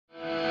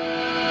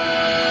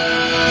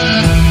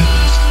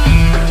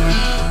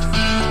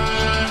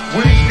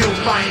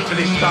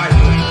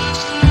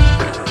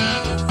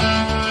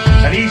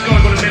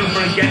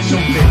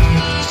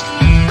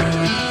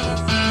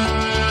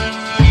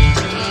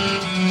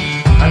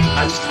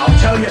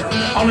tell you,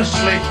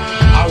 honestly,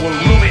 I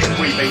will love it if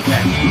we beat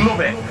them. Love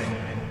it.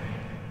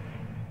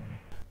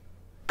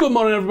 Good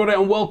morning everybody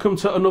and welcome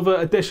to another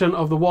edition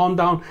of The Warm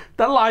Down.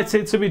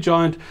 Delighted to be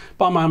joined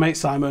by my mate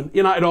Simon,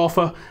 United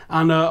author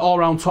and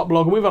all-round top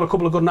blogger. We've had a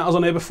couple of good natters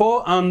on here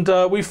before and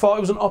we thought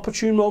it was an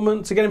opportune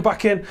moment to get him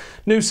back in,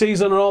 new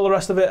season and all the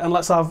rest of it, and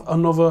let's have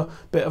another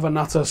bit of a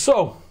natter.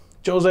 So,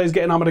 Jose's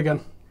getting hammered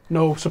again.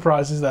 No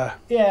surprises there.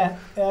 Yeah,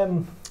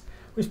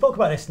 we spoke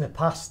about this in the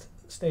past,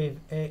 Steve.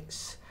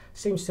 It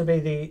seems to be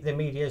the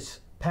media's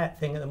pet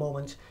thing at the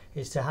moment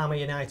is to hammer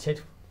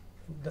United.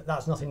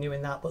 That's nothing new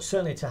in that, but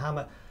certainly to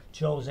hammer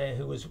Jose,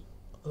 who was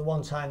the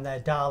one time their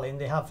darling.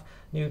 They have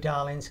new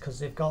darlings because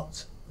they've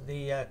got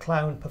the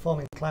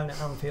performing clown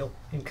at Anfield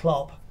in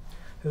Klopp,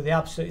 who they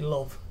absolutely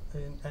love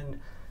and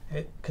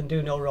it can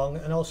do no wrong.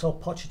 And also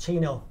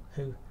Pochettino,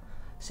 who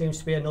seems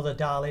to be another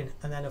darling.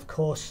 And then of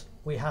course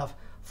we have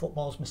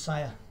football's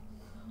messiah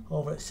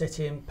over at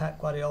City and Pep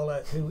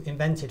Guardiola, who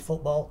invented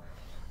football.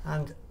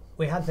 And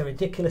we had the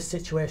ridiculous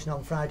situation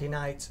on Friday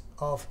night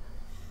of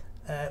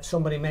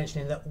somebody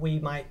mentioning that we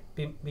might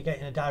be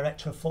getting a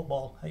director of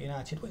football at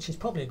United, which is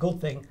probably a good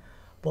thing,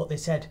 but they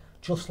said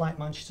just like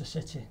Manchester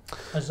City,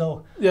 as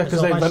though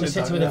Manchester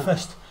City were the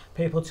first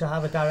people to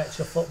have a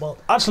director of football.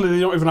 Actually, they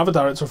don't even have a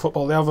director of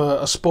football, they have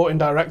a sporting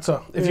director.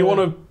 If you want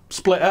to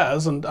split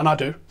hairs, and I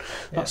do,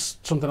 that's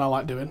something I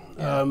like doing.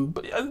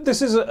 But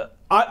this is,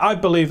 I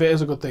believe it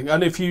is a good thing,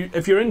 and if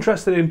you're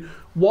interested in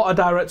what a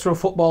director of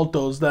football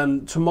does,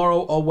 then tomorrow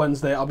or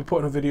Wednesday I'll be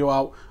putting a video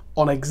out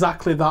on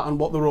exactly that and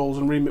what the roles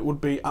and remit would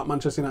be at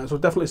Manchester United. So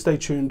definitely stay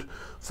tuned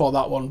for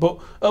that one.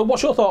 But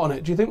what's your thought on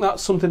it? Do you think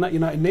that's something that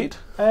United need?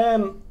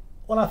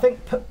 Well, I think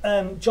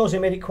Jose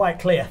made it quite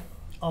clear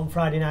on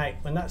Friday night,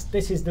 and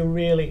this is the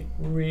really,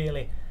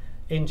 really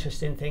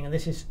interesting thing, and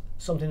this is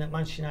something that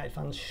Manchester United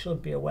fans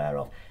should be aware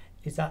of,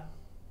 is that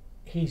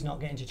he's not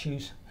getting to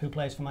choose who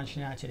plays for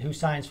Manchester United, who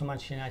signs for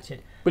Manchester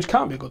United. Which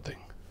can't be a good thing.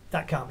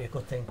 That can't be a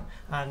good thing.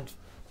 And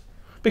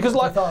because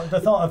like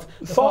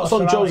thoughts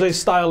on Jose's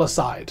style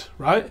aside,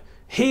 right?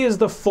 He is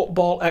the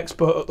football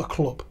expert at the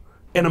club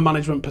in a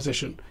management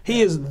position.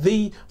 He is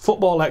the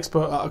football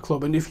expert at a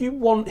club, and if you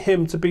want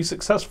him to be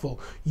successful,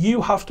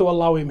 you have to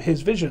allow him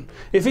his vision.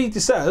 If he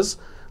says,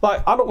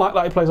 like, I don't like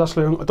that he plays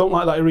Ashley Young, I don't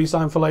like that he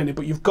re-signed Fellaini,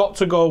 but you've got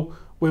to go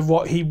with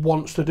what he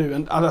wants to do,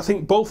 and I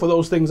think both of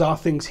those things are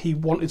things he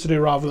wanted to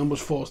do rather than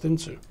was forced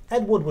into.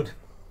 Ed Woodward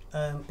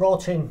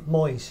brought in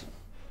Moyes.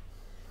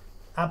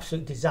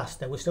 Absolute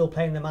disaster. We're still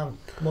paying the man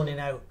money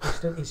now.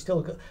 He's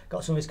still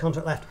got some of his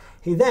contract left.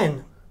 He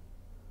then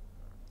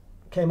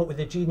came up with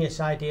the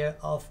genius idea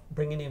of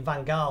bringing in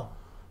Van Gaal,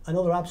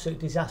 another absolute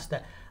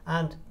disaster,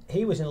 and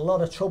he was in a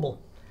lot of trouble.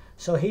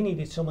 So he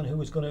needed someone who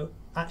was going to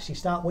actually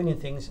start winning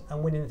things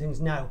and winning things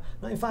now.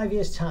 Not in 5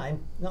 years'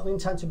 time, not in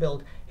time to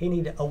build. He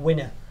needed a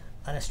winner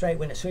and a straight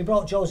winner. So he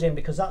brought Jose in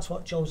because that's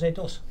what Jose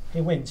does.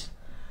 He wins.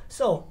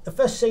 So the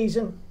first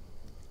season,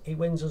 he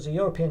wins us a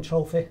European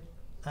trophy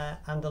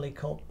and the League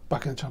Cup.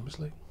 Back in the Champions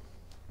League.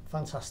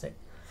 Fantastic.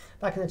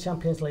 Back in the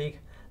Champions League.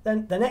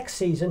 Then the next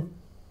season,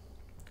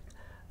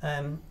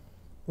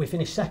 we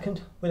finished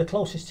second. We're the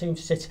closest team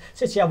to City.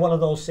 City had one of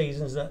those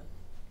seasons that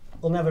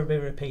will never be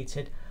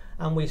repeated,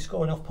 and we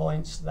score enough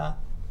points that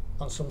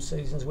on some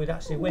seasons we'd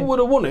actually win. We would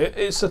have won it.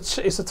 It's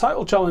a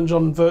title challenge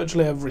on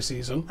virtually every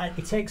season.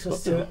 He takes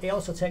us to. He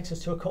also takes us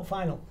to a cup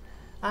final,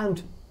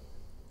 and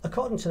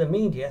according to the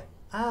media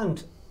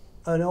and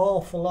an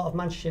awful lot of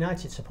Manchester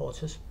United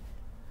supporters,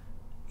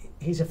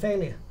 he's a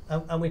failure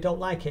and we don't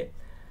like it.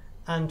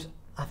 And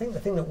I think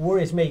the thing that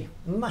worries me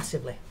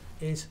massively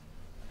is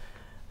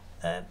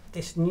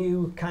this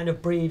new kind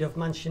of breed of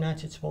Manchester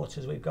United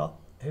supporters we've got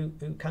who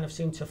kind of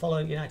seem to follow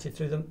United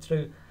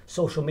through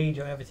social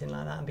media and everything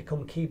like that and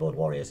become keyboard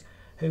warriors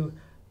who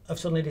have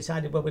suddenly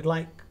decided, well, we'd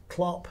like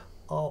Klopp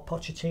or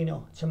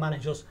Pochettino to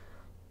manage us,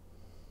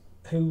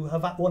 who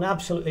have won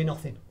absolutely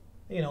nothing,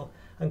 you know,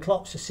 and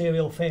Klopp's a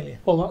serial failure.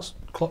 Well, that's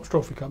Klopp's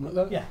trophy cabinet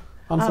there. Yeah.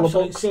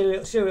 Absolute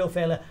serial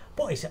failure,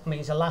 but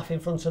he's a laugh in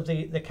front of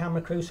the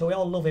camera crew, so we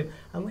all love him.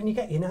 And when you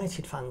get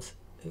United fans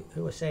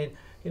who are saying,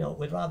 you know,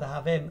 we'd rather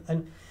have him,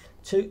 and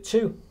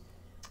to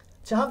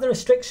have the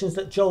restrictions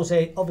that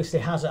Jose obviously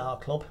has at our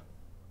club,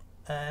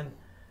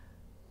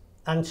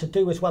 and to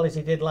do as well as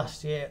he did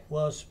last year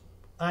was,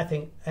 I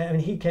think, I mean,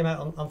 he came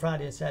out on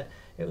Friday and said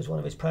it was one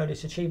of his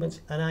proudest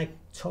achievements, and I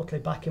totally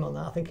back him on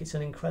that. I think it's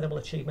an incredible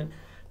achievement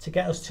to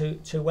get us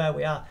to where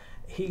we are.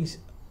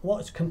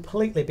 What's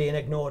completely being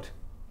ignored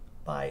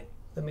by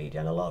the media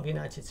and a lot of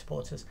United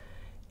supporters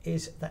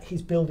is that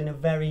he's building a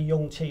very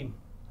young team.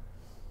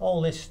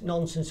 All this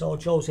nonsense, or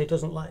Jose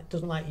doesn't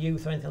like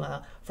youth or anything like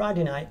that.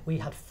 Friday night we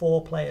had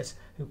 4 players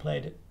who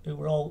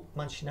were all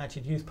Manchester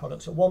United youth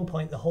products. At one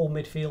point the whole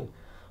midfield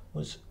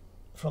was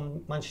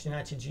from Manchester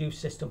United's youth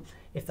system.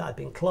 If that had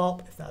been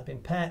Klopp, if that had been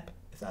Pep,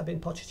 if that had been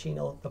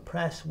Pochettino, the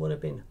press would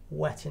have been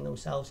wetting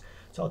themselves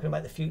talking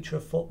about the future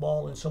of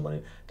football and someone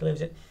who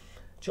delivers it.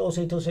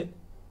 Jose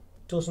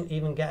doesn't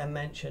even get a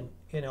mention.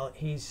 You know,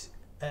 he's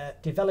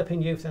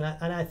developing youth, and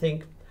I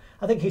think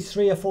he's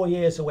 3 or 4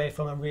 years away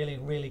from a really,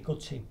 really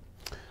good team.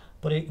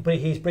 but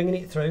he's bringing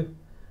it through.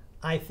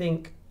 I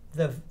think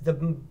the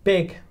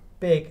big,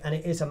 and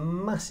it is a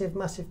massive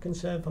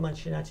concern for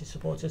Manchester United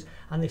supporters,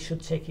 and they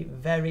should take it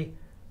very,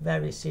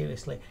 very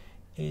seriously,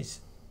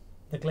 is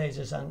the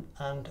Glazers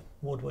and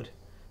Woodward,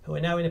 who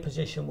are now in a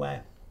position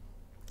where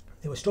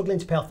they were struggling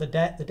to pay off the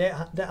debt. The debt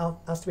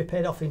has to be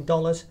paid off in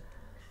dollars,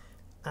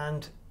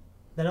 and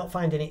they're not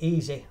finding it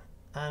easy.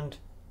 And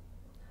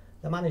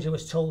the manager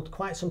was told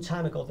quite some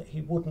time ago that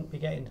he wouldn't be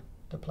getting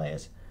the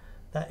players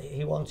that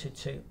he wanted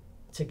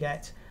to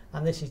get,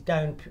 and this is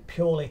down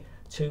purely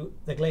to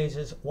the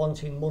Glazers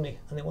wanting money,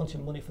 and they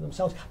wanting money for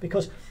themselves.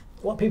 Because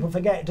what people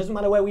forget, it doesn't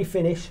matter where we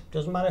finish,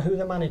 doesn't matter who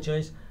the manager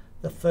is,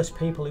 the first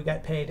people who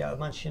get paid out of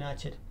Manchester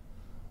United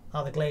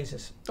are the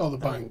Glazers. Oh, the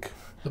bank.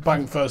 The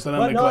bank first, and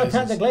then the Glazers.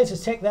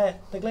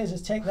 Glazers. The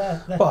Glazers take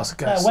their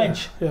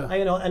wedge. Yeah.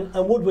 You know, and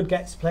Woodward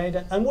gets played,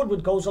 and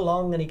Woodward goes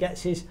along and he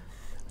gets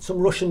some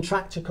Russian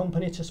tractor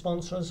company to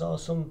sponsor us, or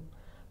some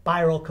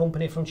Biro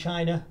company from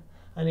China,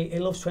 and he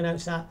loves to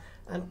announce that.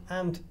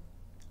 And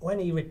when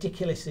he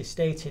ridiculously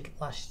stated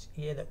last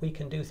year that we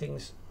can do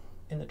things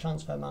in the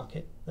transfer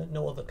market that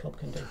no other club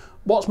can do.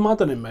 What's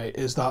maddening, mate,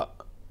 is that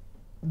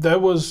there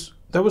was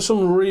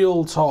some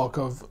real talk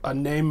of a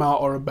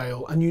Neymar or a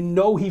Bale, and you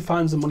know he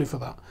finds the money for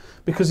that,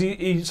 because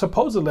he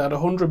supposedly had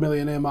 100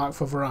 million earmarked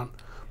for Varane,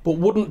 but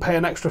wouldn't pay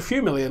an extra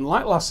few million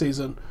like last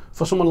season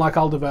for someone like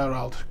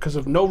Alderweireld because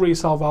of no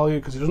resale value,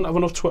 because he doesn't have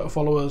enough Twitter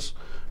followers.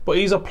 But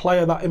he's a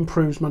player that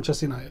improves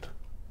Manchester United.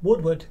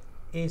 Woodward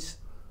is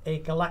a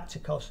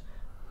Galacticos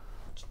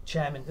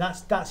chairman.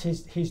 That's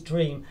his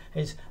dream.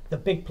 Is the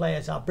big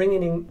players are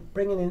bringing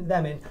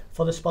them in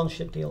for the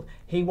sponsorship deal.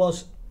 He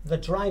was the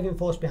driving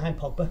force behind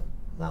Pogba.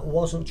 That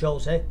wasn't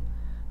Jose.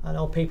 I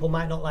know people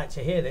might not like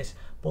to hear this,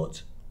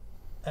 but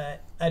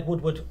Ed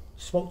Woodward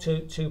spoke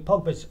to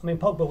Pogba's. I mean,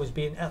 Pogba was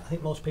being, I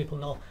think most people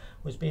know,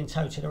 was being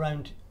touted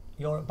around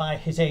Europe by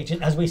his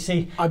agent, as we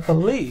see. I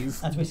believe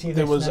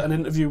there was now an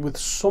interview with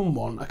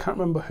someone, I can't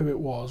remember who it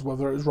was,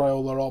 whether it was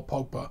Raiola or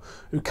Pogba,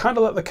 who kind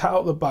of let the cat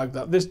out of the bag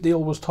that this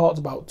deal was talked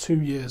about 2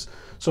 years.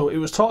 So it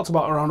was talked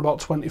about around about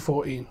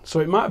 2014.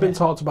 So it might have been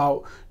talked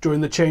about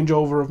during the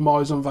changeover of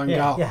Moyes and Van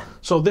Gaal. Yeah.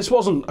 So this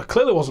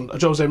clearly wasn't a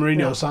Jose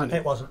Mourinho signing.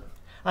 It wasn't.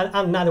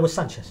 And neither was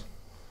Sanchez.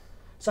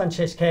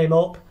 Sanchez came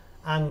up,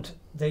 and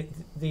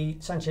the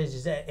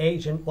Sanchez's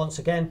agent once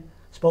again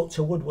spoke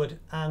to Woodward,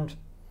 and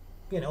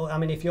you know, I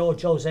mean, if you're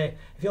Jose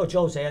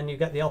and you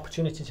get the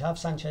opportunity to have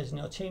Sanchez in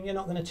your team, you're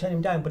not going to turn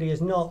him down. But he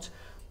is not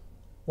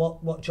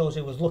what Jose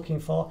was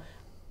looking for,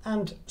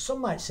 and some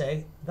might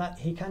say that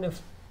he kind of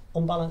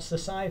unbalanced the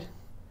side.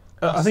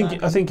 I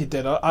think he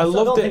did. I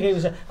loved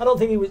it. I don't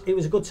think it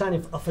was a good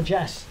signing for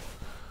Jess.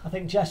 I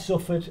think Jess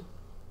suffered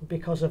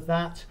because of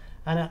that,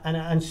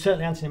 and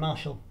certainly Anthony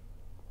Marshall.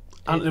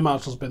 Anthony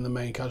Marshall's been the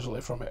main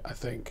casualty from it, I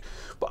think.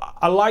 But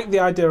I like the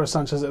idea of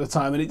Sanchez at the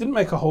time, and it didn't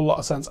make a whole lot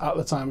of sense at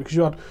the time, because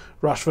you had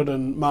Rashford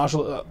and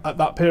Marshall at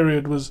that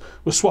period was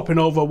swapping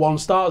over. One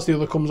starts, the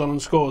other comes on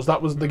and scores.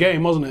 That was the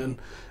game, wasn't it?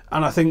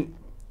 And I think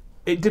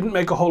it didn't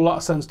make a whole lot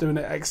of sense doing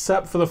it,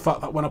 except for the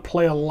fact that when a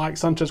player like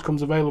Sanchez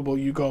comes available,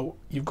 you've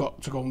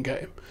got to go and get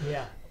him.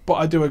 Yeah. But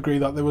I do agree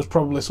that there was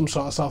probably some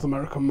sort of South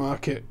American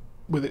market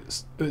with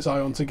its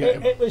eye on to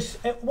get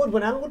him.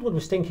 Woodward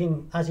was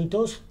thinking, as he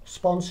does,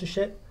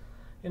 sponsorship.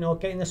 You know,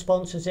 getting the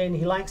sponsors in.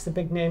 He likes the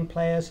big name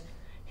players.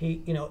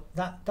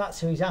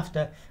 That's who he's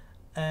after.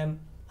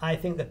 I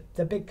think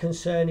the big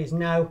concern is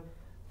now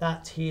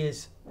that he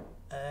is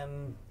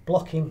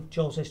blocking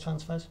Jose's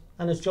transfers,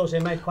 and as Jose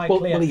made quite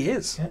clear, well, he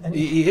is.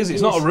 He is.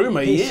 It's not a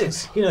rumour. He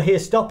is. You know, he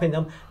is stopping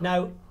them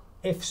now.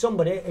 If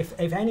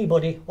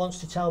anybody wants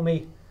to tell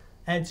me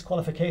Ed's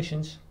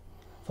qualifications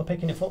for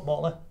picking a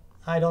footballer,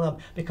 I don't know,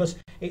 because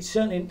it's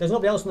certainly there's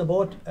nobody else on the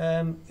board.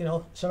 You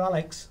know, Sir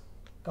Alex,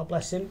 God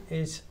bless him,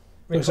 is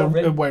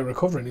recovering. He's a way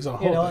recovering. He's on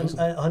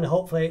holiday, and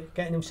hopefully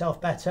getting himself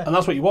better. And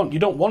that's what you want. You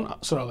don't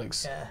want Sir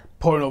Alex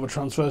pouring over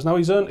transfers. Now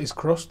he's earned his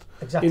crust.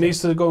 Exactly. He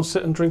needs to go and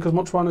sit and drink as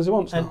much wine as he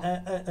wants now.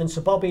 And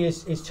Sir Bobby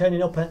is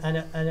turning up and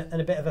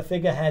a bit of a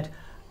figurehead.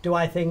 Do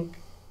I think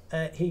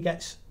he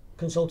gets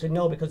consulted?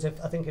 No, because I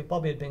think if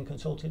Bobby had been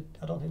consulted,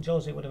 I don't think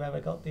Jose would have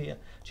ever got the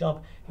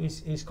job.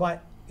 He's quite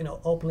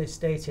openly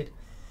stated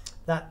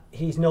that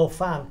he's no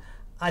fan.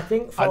 I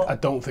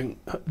don't think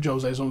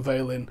Jose's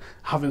unveiling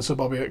having Sir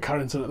Bobby at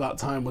Carrington at that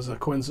time was a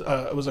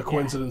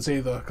coincidence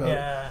either.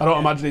 I don't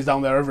imagine he's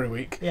down there every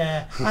week.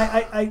 Yeah,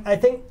 I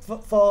think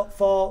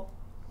for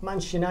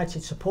Manchester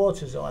United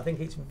supporters, though, I think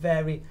it's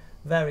very,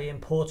 very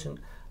important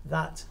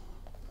that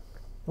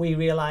we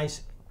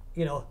realise,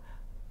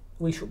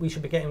 we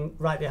should be getting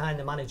right behind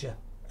the manager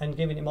and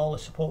giving him all the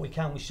support we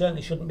can. We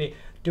certainly shouldn't be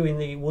doing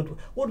the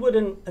Woodward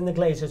and the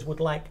Glazers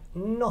would like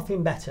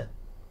nothing better.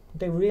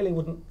 They really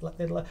wouldn't.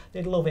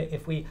 They'd love it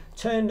if we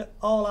turned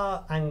all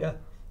our anger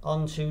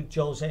onto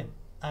Jose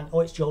and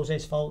it's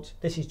Jose's fault.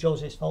 This is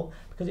Jose's fault,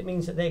 because it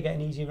means that they get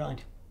an easy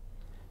ride.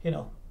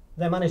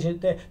 Their manager,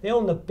 they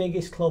own the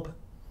biggest club.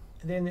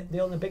 They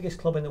own the biggest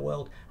club in the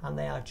world, and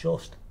they are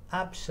just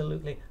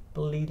absolutely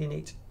bleeding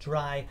it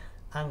dry.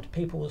 And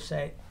people will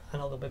say, I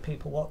know there'll be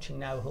people watching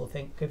now who'll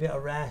think, give it a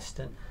rest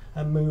and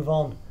move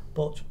on.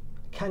 But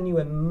can you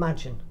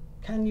imagine?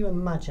 Can you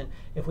imagine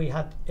if the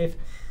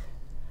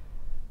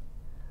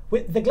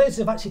Glazers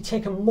have actually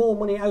taken more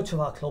money out of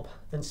our club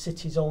than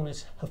City's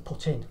owners have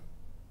put in?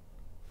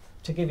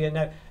 To give you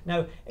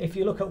now, if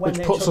you look at when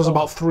which puts us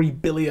about $3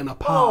 billion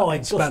apart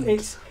in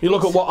spend. You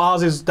look at what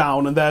ours is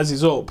down and theirs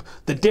is up.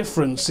 The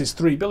difference is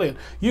 $3 billion.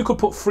 You could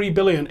put $3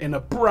 billion in a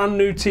brand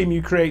new team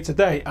you create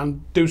today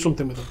and do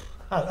something with them.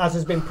 As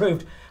has been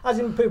proved,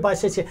 by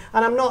City.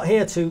 And I'm not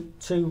here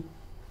to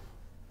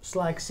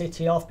slag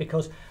City off,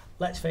 because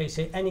let's face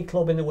it, any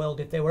club in the world,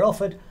 if they were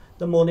offered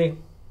the money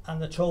and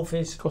the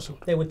trophies,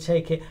 they would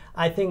take it.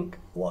 I think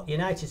what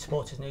United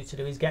supporters need to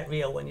do is get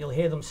real. When you'll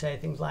hear them say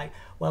things like,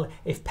 well,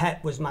 if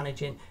Pep was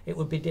managing, it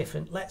would be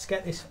different. Let's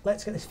get this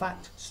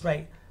fact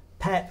straight.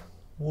 Pep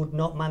would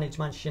not manage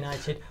Manchester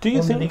United. Do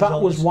you think that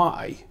was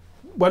why?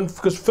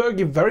 Because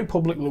Fergie very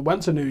publicly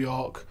went to New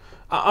York,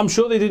 I'm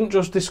sure they didn't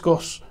just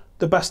discuss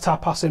the best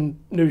tapas in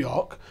New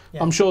York.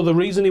 Yeah. I'm sure the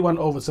reason he went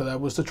over to there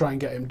was to try and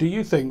get him. Do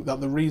you think that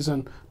the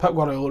reason Pep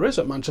Guardiola is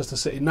at Manchester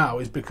City now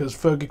is because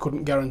Fergie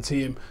couldn't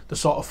guarantee him the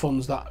sort of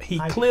funds that he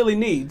clearly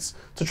needs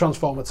to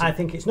transform a team? I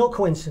think it's no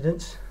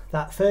coincidence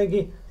that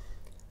Fergie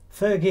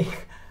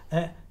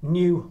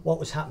knew what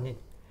was happening.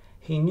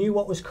 He knew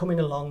what was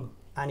coming along,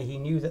 and he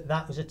knew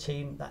that was a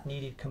team that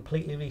needed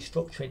completely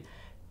restructuring.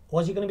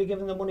 Was he going to be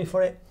given the money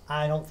for it?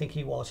 I don't think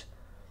he was.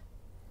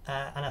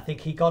 And I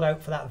think he got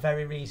out for that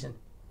very reason.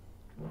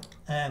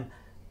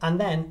 And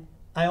then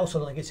I also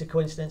don't think it's a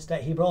coincidence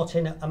that he brought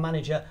in a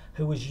manager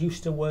who was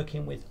used to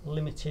working with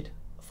limited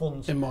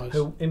funds. In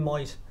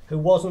Moyes, who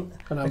wasn't.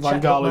 And Van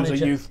Gaal was a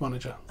youth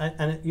manager.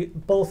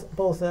 And both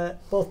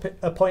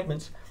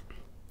appointments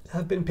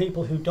have been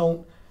people who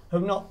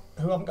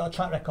haven't got a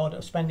track record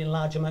of spending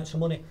large amounts of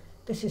money.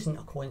 This isn't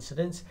a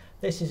coincidence.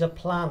 This is a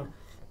plan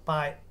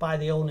by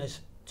the owners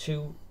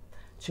to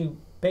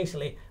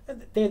basically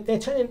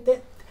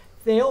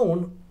they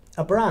own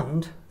a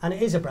brand, and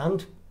it is a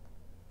brand,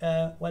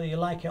 whether you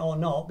like it or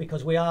not,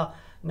 because we are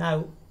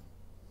now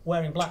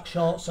wearing black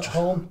shorts at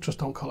home. Just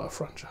don't call it a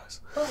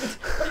franchise.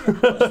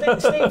 But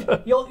Steve,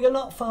 you're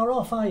not far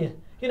off, are you?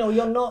 You know,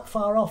 you're not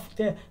far off.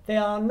 They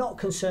are not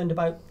concerned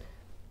about.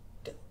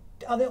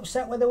 Are they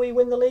upset whether we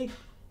win the league?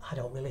 I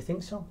don't really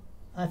think so.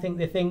 I think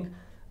they think,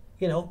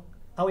 you know,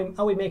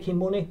 are we making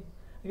money?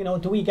 You know,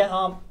 do we get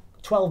our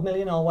 12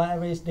 million or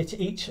whatever it is that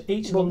each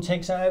of them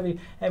takes out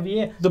every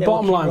year? The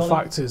bottom line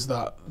fact is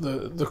that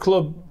the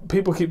club,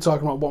 people keep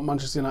talking about what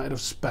Manchester United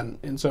have spent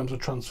in terms of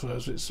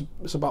transfers.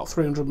 It's about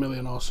 300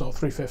 million or so,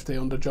 350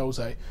 under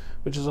Jose,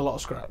 which is a lot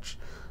of scratch.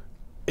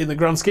 In the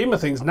grand scheme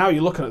of things, now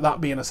you're looking at that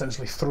being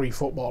essentially 3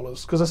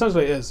 footballers, because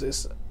essentially it's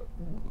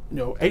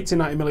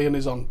 80-90 million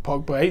is on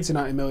Pogba,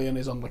 80-90 million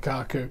is on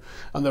Lukaku,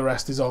 and the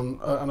rest is on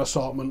an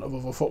assortment of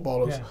other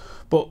footballers. Yeah.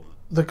 But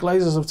the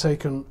Glazers have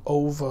taken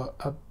over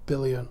 $1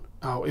 billion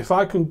out. If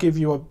I can give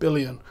you $1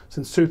 billion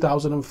since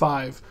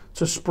 2005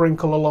 to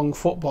sprinkle along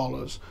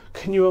footballers,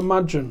 can you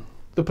imagine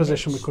the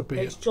position we could be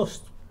in?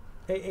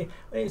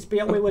 It's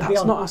beyond. We would be on.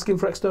 That's not asking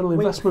for external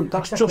investment.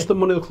 That's just the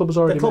money the club has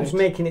already made. The club's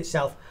making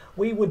itself.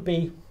 We would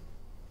be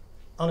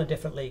on a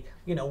different league.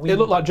 You know, it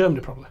looked like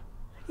Germany probably.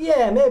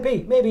 Yeah,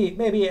 maybe.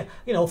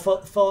 You know,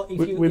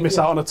 we miss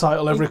out on a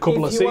title every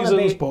couple of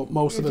seasons, but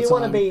most of the time. If you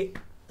want to be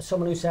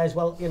someone who says,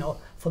 well, you know,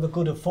 for the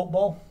good of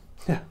football.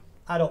 Yeah.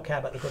 I don't care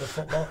about the good of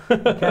football. I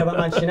care about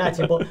Manchester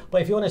United.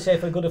 But if you want to say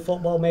for the good of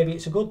football, maybe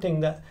it's a good thing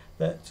that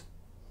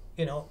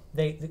you know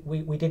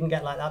we didn't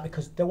get like that,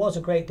 because there was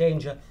a great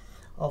danger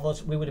of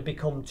us. We would have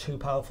become too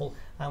powerful,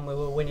 and we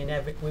were winning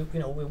we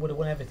would have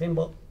won everything.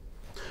 But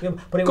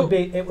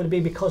it would be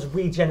because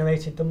we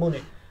generated the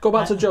money. Go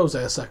back to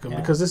Jose a second,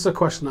 because this is a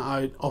question that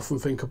I often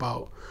think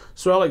about.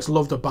 Sir Alex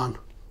loved a ban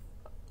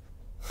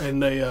in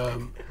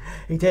the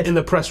he did in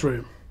the press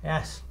room.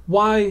 Yes.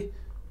 Why?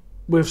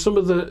 With some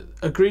of the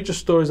egregious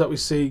stories that we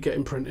see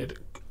getting printed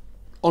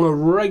on a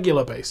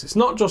regular basis,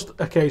 not just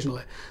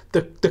occasionally,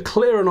 the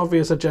clear and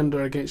obvious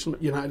agenda against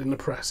United in the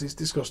press is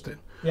disgusting.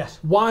 Yes.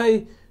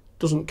 Why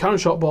doesn't Karen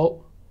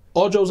Shotbolt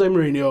or Jose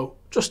Mourinho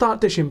just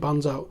start dishing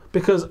bans out?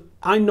 Because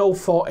I know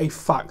for a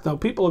fact, now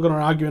people are going to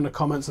argue in the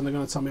comments and they're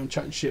going to tell me I'm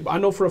chatting shit, but I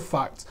know for a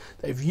fact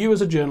that if you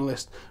as a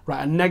journalist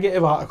write a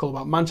negative article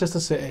about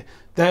Manchester City,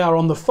 they are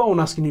on the phone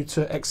asking you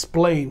to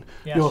explain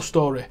your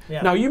story.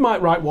 Yeah. Now you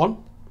might write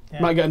one,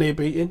 might get an ear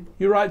beating.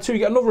 You write 2, you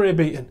get another ear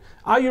beating.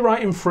 Are you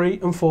writing 3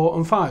 and 4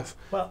 and 5?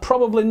 Well,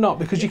 probably not,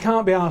 because you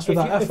can't be asked with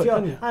that effort,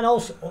 can you? And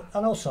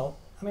also,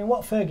 I mean,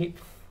 what Fergie...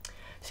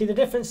 See, the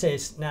difference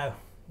is now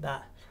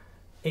that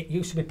it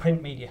used to be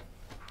print media.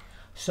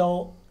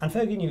 So, and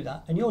Fergie knew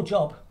that, and your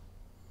job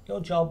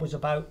was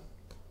about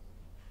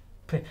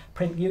print.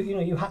 You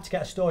know, you had to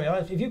get a story.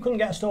 If you couldn't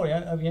get a story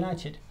out of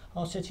United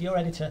or City, your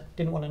editor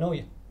didn't want to know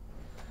you.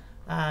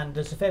 And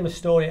there's a famous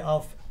story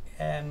of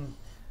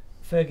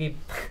Fergie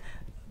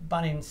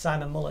banning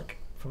Simon Mullock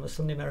from the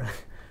Sunday Mirror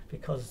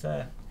because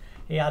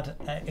he had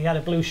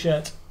a blue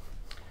shirt.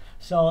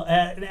 So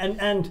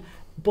and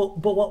But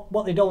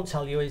what they don't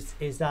tell you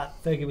is that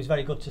Fergie was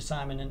very good to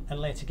Simon and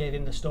later gave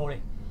him the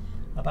story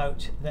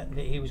about that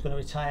he was going to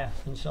retire,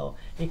 and so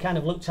he kind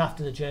of looked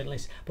after the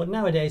journalists. But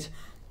nowadays,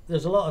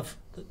 there's a lot of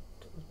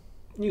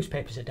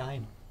newspapers are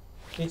dying.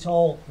 It's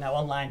all now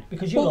online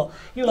because you lot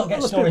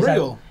get stories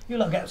out. You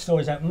lot get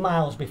stories out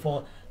miles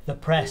before the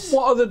press.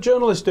 What are the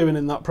journalists doing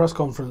in that press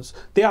conference?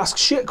 They ask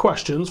shit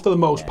questions for the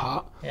most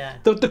part. Yeah.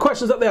 The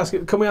questions that they ask,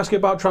 can we ask you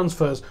about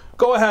transfers?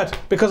 Go ahead,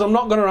 because I'm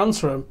not going to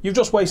answer them. You've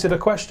just wasted a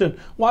question.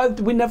 Why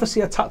do we never see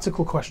a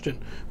tactical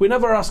question? We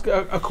never ask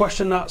a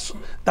question that's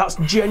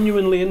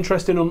genuinely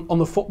interesting on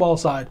the football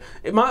side.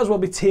 It might as well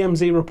be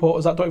TMZ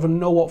reporters that don't even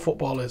know what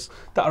football is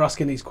that are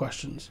asking these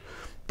questions.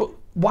 But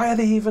why are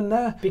they even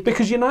there?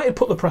 Because United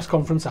put the press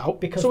conference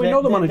out, so we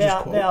know the manager's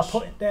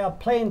quotes. They are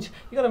playing.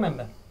 You got to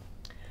remember,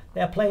 they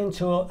are playing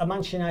to a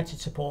Manchester United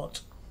support,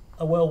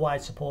 a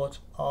worldwide support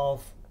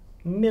of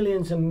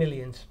millions and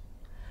millions.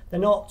 They're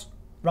not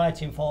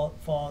writing for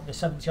the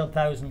 70-odd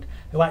thousand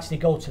who actually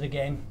go to the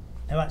game,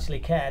 who actually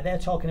care. They're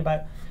talking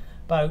about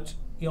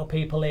your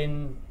people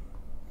in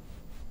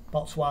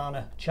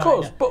Botswana, China, of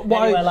course, but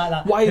why, anywhere like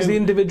that. Why is the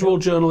individual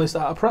journalist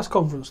at a press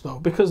conference though?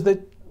 Because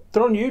they're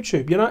on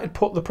YouTube. United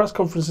put the press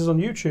conferences on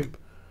YouTube.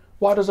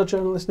 Why does a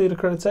journalist need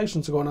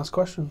accreditation to go and ask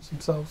questions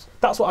themselves?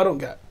 That's what I don't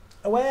get.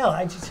 Well,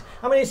 I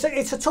mean,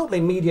 it's a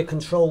totally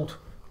media-controlled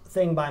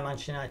thing by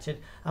Manchester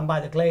United and by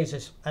the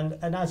Glazers. And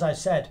as I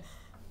said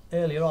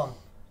earlier on,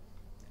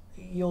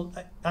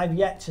 I've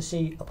yet to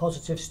see a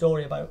positive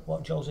story about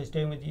what Jose's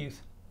doing with youth.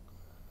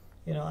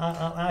 You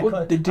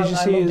know, did you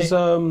see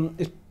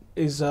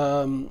his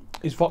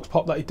vox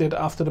pop that he did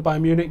after the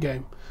Bayern Munich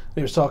game?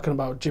 He was talking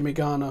about Jimmy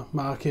Garner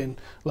marking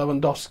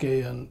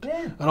Lewandowski and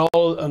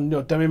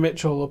Demi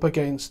Mitchell up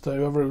against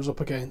whoever he was up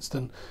against,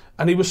 and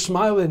he was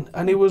smiling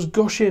and he was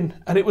gushing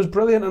and it was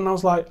brilliant, and I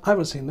was like, I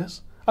haven't seen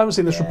this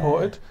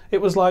reported.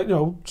 It was like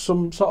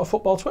some sort of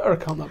football Twitter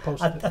account that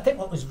posted. I think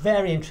what was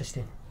very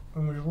interesting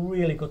and was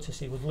really good to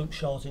see was Luke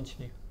Shaw's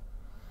interview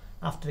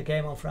after the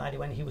game on Friday,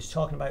 when he was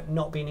talking about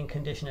not being in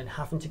condition and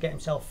having to get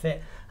himself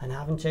fit and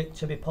having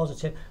to be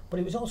positive, but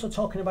he was also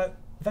talking about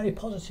very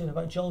positive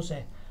about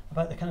Jose,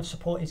 about the kind of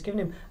support he's given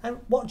him. And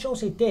what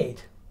Jose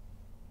did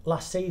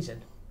last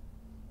season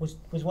was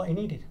what he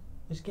needed.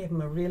 Was give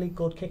him a really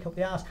good kick up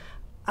the arse.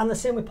 And the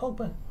same with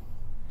Pogba.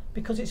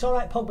 Because it's all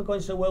right Pogba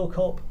going to the World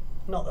Cup,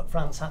 not that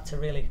France had to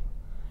really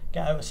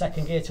get out of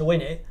second gear to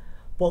win it,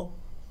 but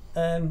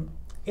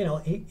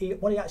what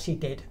he actually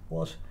did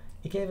was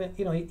he gave it,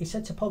 he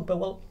said to Pogba,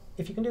 well,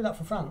 if you can do that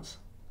for France,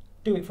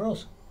 do it for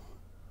us.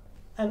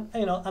 And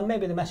and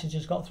maybe the message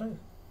has got through.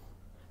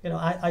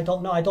 I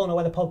don't know. I don't know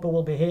whether Pogba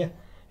will be here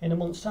in a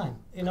month's time.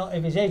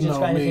 If his agent's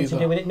got anything to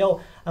do with it.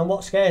 No. And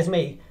what scares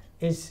me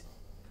is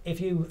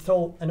if you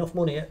throw enough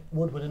money at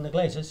Woodward and the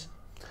Glazers.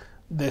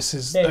 This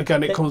is it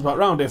comes back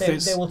round.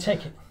 They will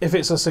take it. If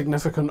it's a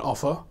significant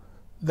offer,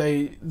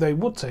 they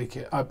would take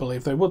it. I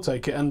believe they would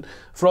take it. And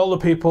for all the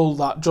people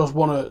that just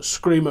want to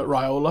scream at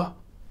Raiola,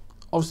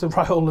 obviously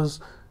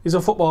he's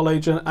a football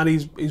agent and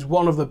he's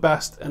one of the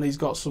best, and he's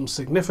got some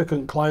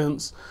significant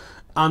clients,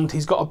 and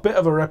he's got a bit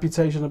of a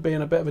reputation of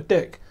being a bit of a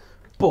dick,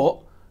 but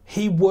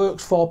he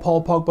works for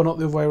Paul Pogba, not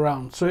the other way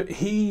around. So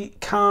he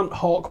can't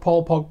hawk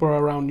Paul Pogba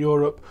around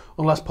Europe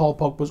unless Paul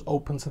Pogba's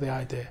open to the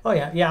idea. Oh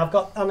yeah.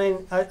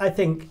 I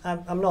think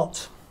I'm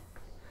not.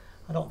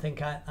 I don't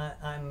think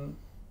I'm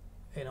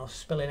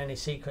spilling any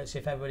secrets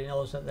if everybody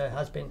knows that there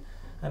has been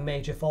a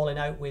major falling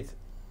out with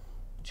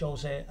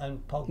Jose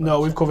and Pogba. No,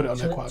 we've covered it on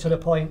there quite a bit. To the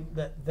point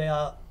that they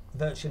are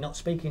virtually not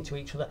speaking to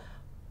each other.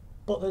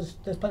 But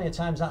there's plenty of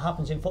times that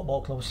happens in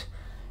football clubs,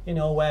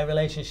 where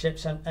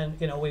relationships and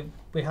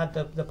we had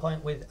the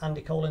point with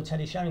Andy Cole and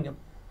Teddy Sheringham,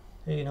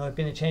 who had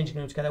been in changing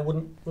rooms together,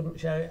 wouldn't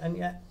share it, and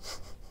yet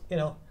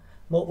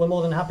we're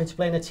more than happy to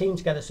play in a team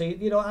together. So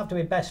you don't have to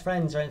be best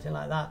friends or anything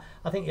like that.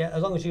 I think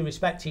as long as you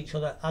respect each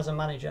other as a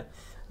manager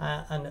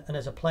and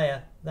as a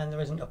player, then there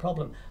isn't a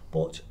problem.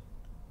 But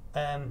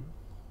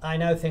I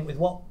now think with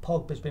what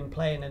Pogba's been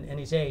playing and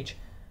his age,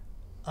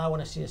 I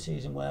want to see a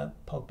season where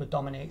Pogba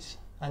dominates,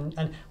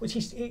 and which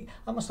he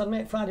I must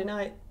admit, Friday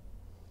night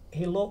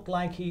he looked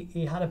like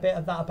he had a bit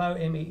of that about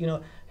him.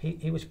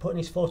 He was putting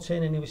his foot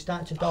in and he was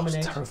starting to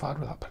dominate. I was terrified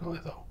with that penalty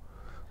though.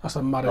 That's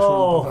the maddest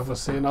run I've ever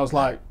seen. I was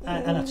like,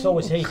 and so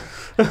was he.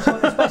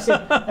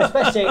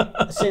 especially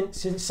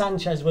since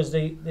Sanchez was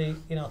the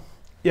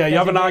yeah, you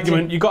have an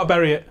argument, you've got to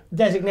bury it.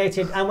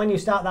 Designated, and when you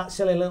start that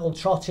silly little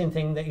trotting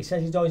thing that he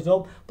says he's always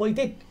done, but he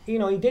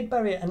did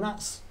bury it, and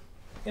that's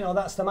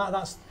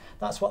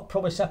what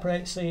probably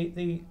separates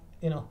the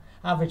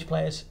average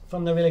players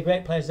from the really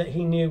great players, that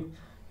he knew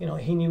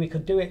he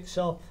could do it.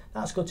 So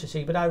that's good to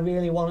see. But I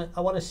really want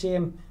to see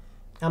him.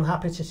 I'm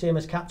happy to see him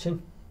as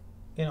captain,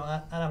 and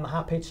I'm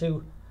happy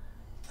to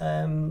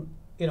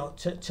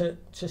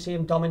see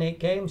him dominate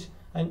games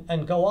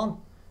and go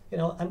on,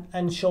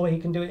 and show he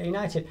can do it at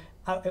United.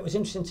 It was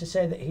interesting to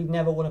say that he'd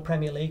never won a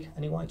Premier League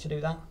and he wanted to do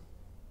that.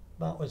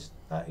 That was,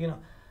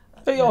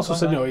 He also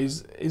said,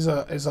 he's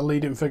a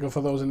leading figure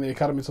for those in the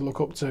academy to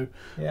look up to,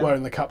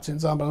 wearing the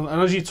captain's armband.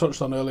 And as you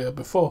touched on earlier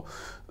before,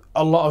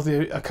 a lot of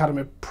the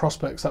academy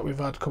prospects that we've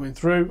had coming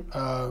through,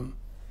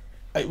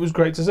 it was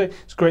great to see.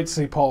 It's great to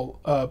see Paul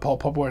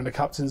Pogba wearing the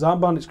captain's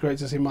armband. It's great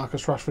to see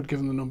Marcus Rashford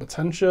given the number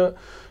 10 shirt.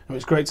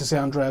 It's great to see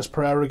Andreas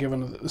Pereira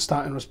given the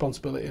starting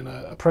responsibility in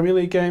a Premier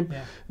League game.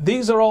 Yeah.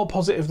 These are all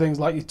positive things,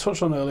 like you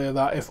touched on earlier,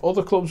 that if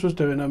other clubs was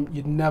doing them,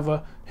 you'd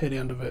never hear the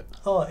end of it.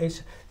 Oh,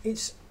 it's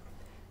 50%.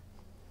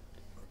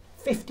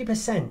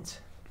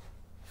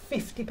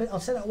 50%. I'll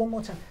say that one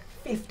more time.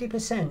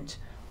 50%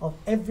 of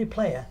every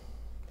player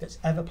that's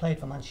ever played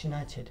for Manchester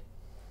United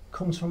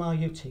comes from our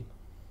youth team.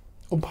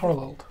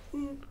 Unparalleled.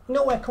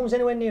 Nowhere comes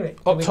anywhere near it.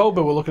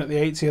 October, we're looking at the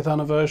 80th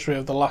anniversary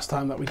of the last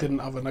time that we didn't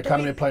have an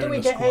academy player in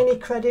the squad. Do we get any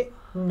credit?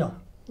 No.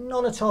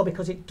 None at all,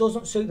 because it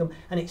doesn't suit them,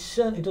 and it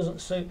certainly doesn't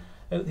suit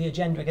the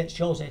agenda against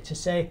Jose to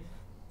say,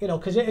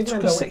 because it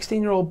took a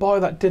 16-year-old boy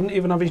that didn't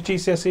even have his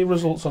GCSE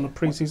results on a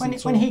pre-season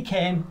tour. When he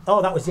came,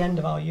 that was the end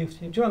of our youth.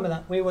 Do you remember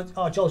that? We were,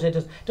 Jose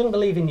doesn't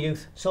believe in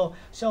youth, so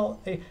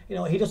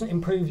he doesn't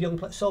improve young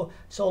players.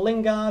 So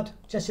Lingard,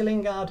 Jesse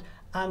Lingard,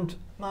 and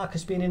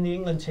Marcus being in the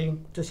England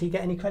team, does he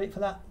get any credit for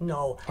that?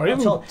 No. Or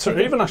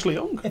even Ashley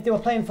Young. If they were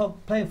playing for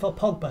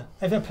Pogba,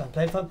 if they were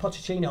playing for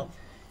Pochettino,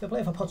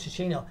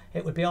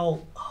 it would be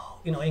all,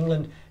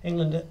 England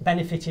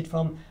benefited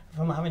from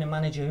having a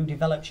manager who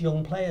develops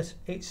young players.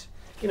 It's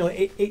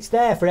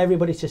there for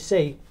everybody to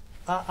see.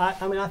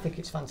 I think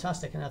it's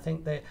fantastic, and I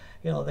think the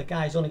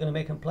guy's only going to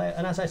make them play.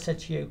 And as I said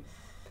to you,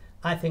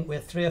 I think we're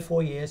 3 or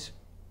 4 years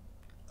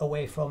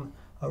away from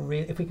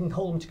if we can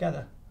hold them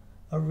together,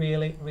 a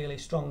really, really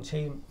strong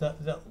team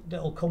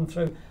that'll come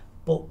through.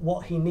 But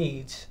what he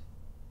needs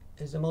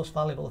is the most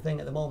valuable thing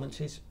at the moment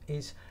is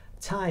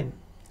time.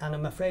 And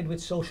I'm afraid with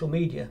social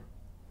media,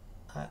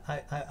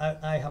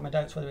 I have my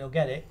doubts whether he'll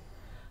get it.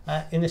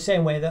 In the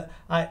same way that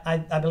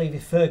I believe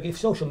if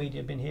social media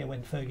had been here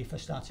when Fergie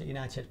first started at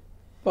United.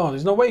 Oh,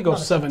 there's no way he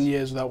goes 7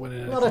 years without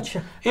winning it.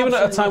 Even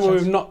at a time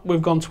where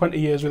we've gone 20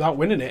 years without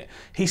winning it,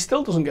 he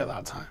still doesn't get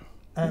that time.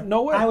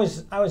 No way. I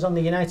was on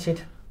the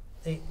United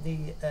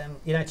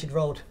United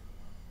Road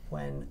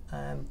when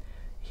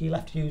he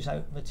left Hughes out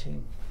of the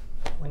team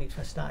when he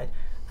first started,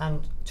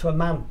 and to a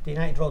man, the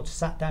United Road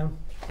sat down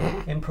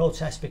in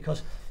protest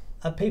because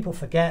people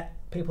forget.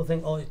 People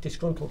think, it's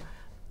disgruntled.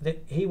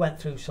 That he went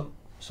through some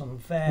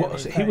very.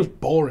 He was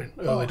boring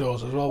early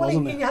doors as well,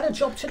 wasn't he? He had a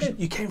job to do.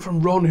 You came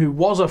from Ron, who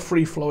was a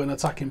free-flowing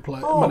attacking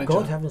manager.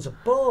 God heavens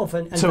above,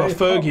 and to a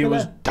Fergie who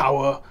was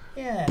dour,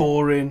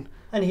 boring,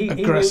 and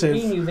aggressive.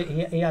 He knew that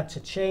he had to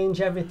change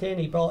everything.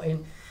 He brought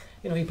in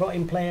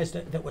players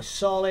that were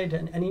solid,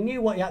 and he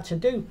knew what he had to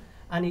do,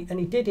 and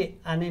he did it.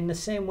 And in the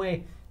same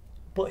way,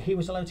 but he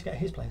was allowed to get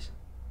his place.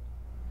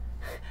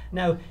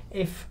 Now,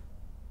 if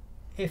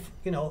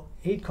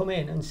he'd come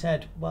in and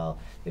said, well,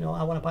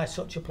 I want to buy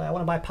such a player, I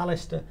want to buy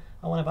Pallister,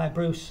 I want to buy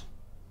Bruce,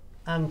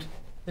 and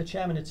the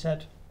chairman had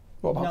said,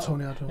 what about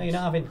Tony Adams? No, you're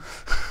not having.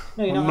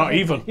 No, you're not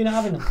even. You're not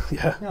having them.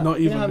 Yeah, no, not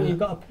even. You've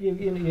got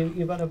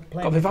to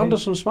play. Got Viv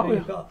Anderson, smack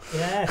you.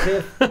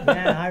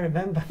 Yeah, I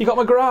remember. You got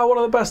McGrath, one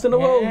of the best in the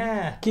world.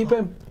 Yeah, keep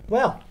him.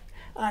 Well,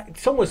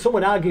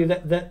 someone argued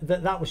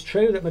that was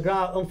true. That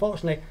McGrath,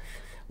 unfortunately,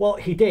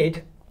 what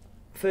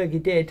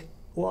Fergie did,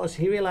 was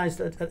he realised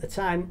that at the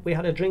time we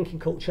had a drinking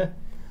culture,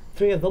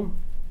 3 of them,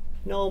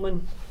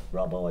 Norman,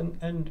 Robbo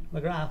and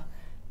McGrath,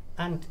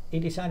 and he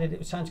decided it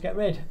was time to get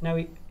rid. Now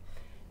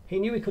he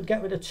knew he could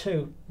get rid of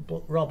 2,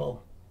 but Robbo,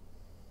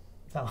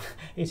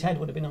 his head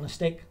would have been on a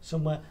stick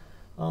somewhere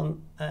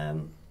on.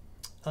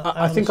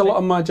 I think a lot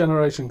of my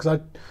generation, because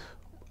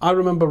I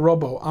remember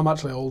Robbo. I'm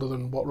actually older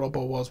than what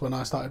Robbo was when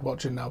I started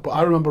watching now, but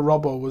I remember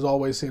Robbo was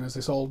always seen as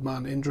this old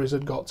man. Injuries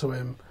had got to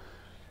him.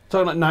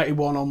 Talking like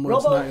 91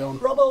 onwards, 90 on.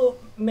 Robbo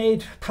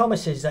made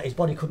promises that his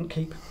body couldn't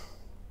keep.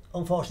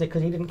 Unfortunately,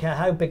 because he didn't care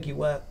how big you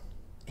were,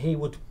 he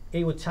would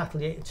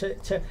tackle you.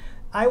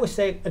 I always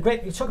say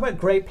you talk about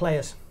great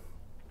players.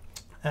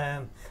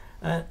 And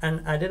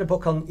I did a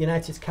book on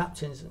United's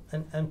captains,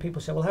 and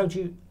people say, well, how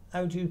do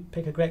you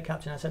pick a great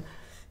captain? I said,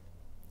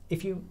 we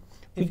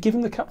give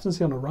him the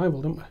captaincy on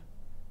arrival, didn't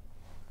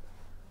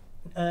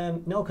we?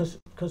 No,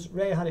 because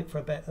Ray had it for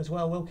a bit as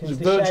well. Wilkins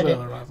virtually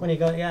on arrival when he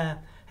got him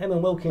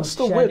and Wilkins. That's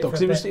still weird though,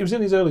 because he was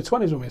in his early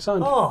 20s when we signed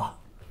him. Oh,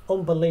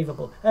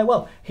 unbelievable!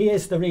 Well, he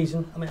is the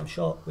reason. I mean, I'm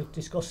sure we've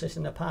discussed this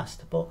in the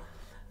past, but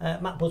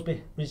Matt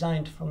Busby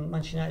resigned from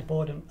Manchester United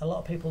board, and a lot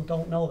of people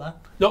don't know that.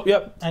 Nope,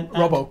 yep. And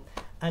Robbo.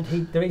 And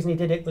the reason he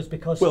did it was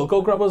because. Will,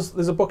 go grab us.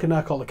 There's a book in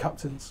there called The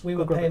Captains. We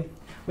were paying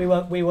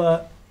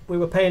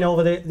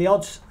over the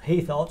odds.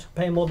 He thought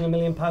paying more than £1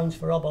 million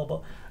for Robbo,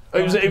 but.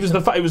 It was the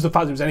fact it was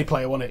any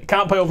player, wasn't it?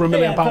 Can't pay over £1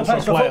 million for a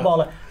player.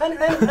 Footballer.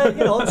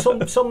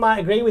 And some might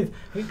agree with,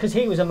 because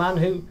he was a man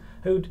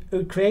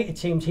who'd created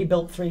teams. He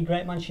built 3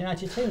 great Manchester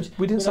United teams.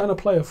 We didn't sign a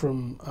player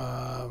from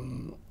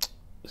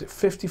is it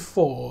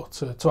 54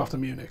 to after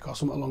Munich or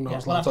something along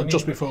those lines, or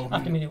just before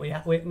after Munich.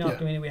 After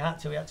Munich we had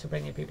to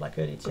bring in people like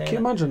Ernie Taylor. Can you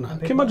imagine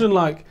that? Can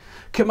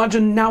you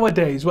imagine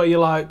nowadays where you're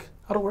like,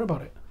 I don't worry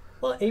about it.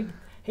 Well,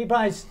 he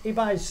buys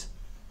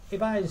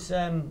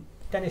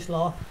Dennis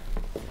Law.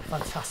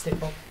 Fantastic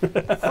book.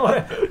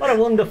 what a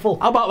wonderful.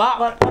 How about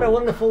that? What a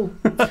wonderful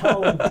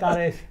tone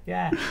that is.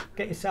 Yeah,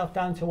 get yourself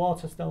down to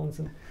Waterstones.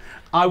 And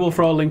I will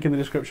throw a link in the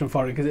description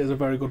for it because it is a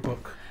very good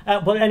book.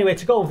 But anyway,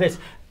 to go with this,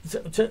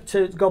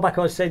 to go back,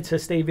 I was saying to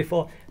Steve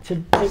before,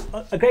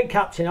 a great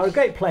captain or a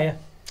great player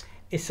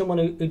is someone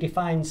who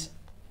defines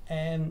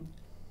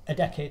a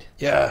decade.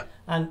 Yeah.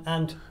 And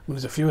well,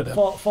 there's a few of them.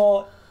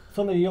 For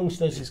some of the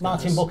youngsters,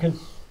 Martin Buchan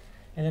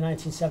in the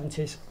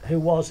 1970s, who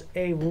was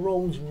a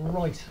Rolls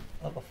Royce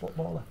of a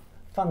footballer,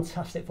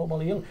 fantastic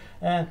footballer. Young,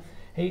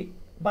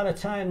 by the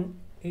time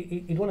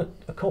he'd won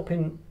a cup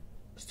in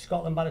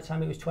Scotland, by the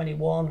time he was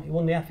 21, he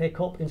won the FA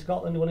Cup in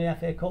Scotland. He won the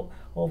FA Cup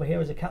over here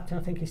as a captain.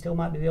 I think he still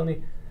might be the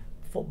only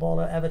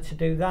footballer ever to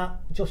do that.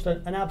 Just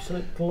an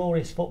absolute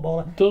glorious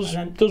footballer. Does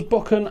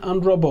Buchan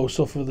and Robbo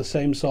suffer the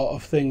same sort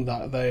of thing,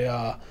 that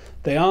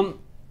they aren't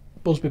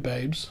Busby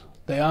babes,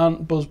 they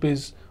aren't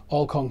Busby's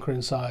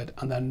all-conquering side,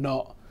 and they're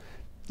not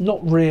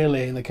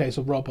really, in the case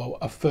of Robbo,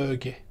 a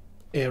Fergie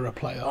era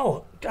player?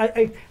 Oh,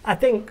 I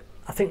think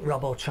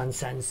Robbo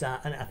transcends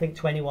that, and I think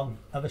to anyone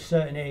of a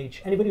certain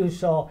age, anybody who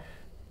saw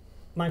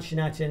Manchester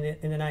United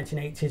in the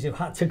 1980s, who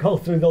had to go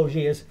through those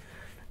years,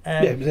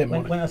 it was him,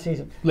 when I see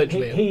him,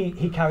 literally,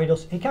 he carried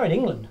us. He carried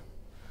England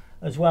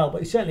as well,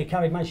 but he certainly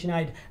carried Manchester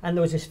United. And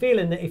there was this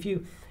feeling that if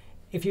you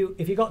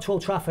got to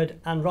Old Trafford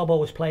and Robbo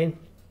was playing,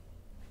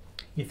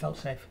 you felt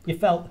safe. You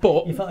felt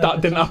that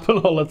didn't happen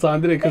all the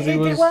time, did it? Because he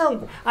was.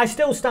 Well, I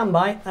still stand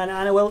by, and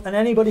I will. And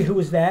anybody who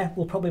was there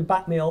will probably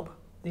back me up.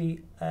 The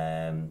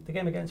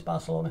game against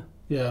Barcelona.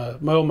 Yeah,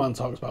 my old man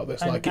talks about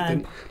this like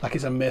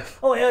it's a myth.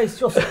 Oh, yeah, it's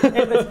just.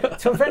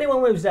 So for anyone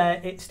who was there,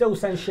 it still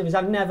sends shivers.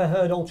 I've never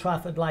heard Old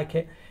Trafford like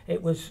it.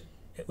 It was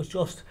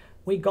just.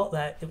 We got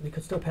there. We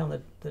could still pay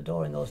on the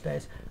door in those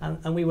days,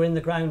 and we were in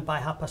the ground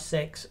by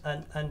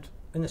 6:30, and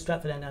in the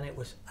Stretford end, and it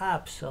was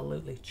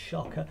absolutely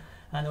chocker.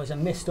 And there was a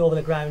mist over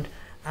the ground,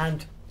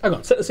 and hang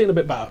on, set the scene a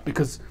bit better,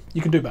 because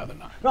you can do better than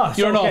that. Right,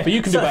 you're an author,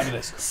 you can do better than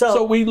this.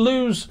 So we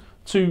lose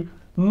to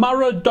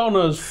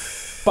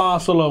Maradona's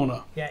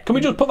Barcelona. Yeah, can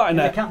we just put that in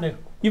there? The Camp Nou.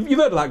 You've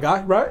heard of that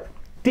guy, right?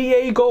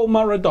 Diego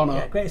Maradona.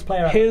 Yeah, greatest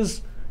player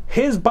ever.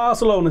 His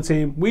Barcelona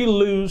team, we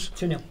lose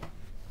 2-0.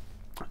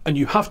 And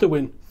you have to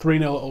win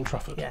 3-0 at Old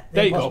Trafford. Yeah,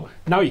 there you go.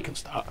 Now you can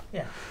start.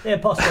 Yeah, they're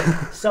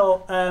impossible.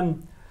 So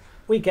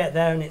we get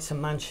there and it's a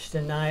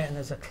Manchester night and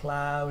there's a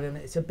cloud and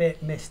it's a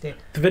bit misty.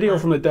 The video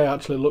from the day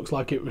actually looks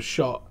like it was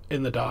shot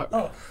in the dark.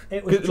 Oh,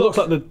 it was. It looks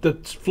like the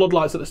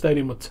floodlights at the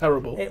stadium were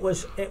terrible. It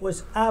was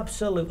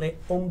absolutely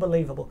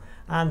unbelievable.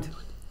 And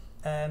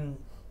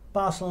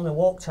Barcelona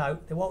walked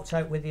out. They walked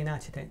out with the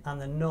United thing, and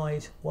the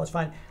noise was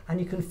fine. And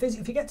you can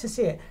if you get to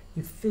see it,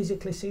 you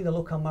physically see the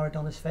look on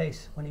Maradona's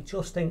face when he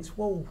just thinks,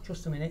 "Whoa,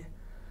 just a minute,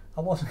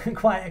 I wasn't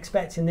quite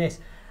expecting this."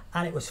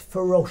 And it was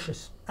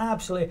ferocious.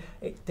 Absolutely,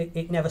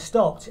 it never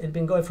stopped. It had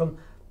been going from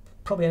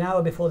probably an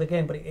hour before the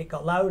game, but it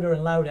got louder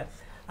and louder.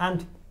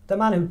 And the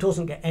man who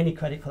doesn't get any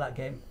credit for that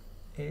game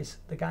is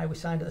the guy we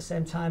signed at the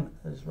same time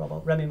as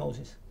Remy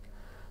Moses,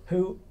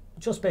 who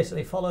just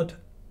basically followed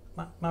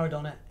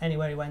Maradona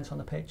anywhere he went on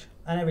the pitch,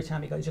 and every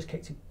time he just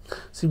kicked him.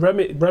 See,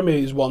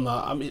 Remy is one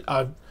that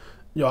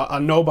I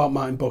know about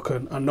Martin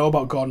Buchan, I know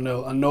about Gordon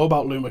Hill, I know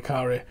about Lou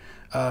Macari,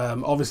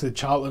 obviously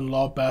Charlton,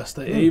 Lord Best,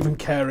 even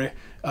Carey,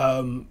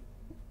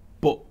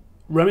 but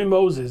Remy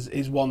Moses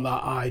is one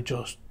that I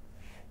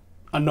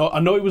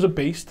know he was a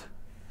beast.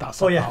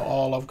 That's about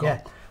all I've got.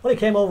 Yeah.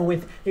 Well,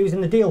 he was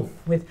in the deal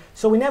with,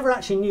 so we never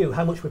actually knew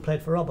how much we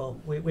played for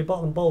Robbo. We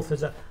bought them both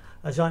as a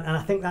joint, and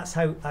I think that's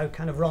how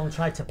kind of Ron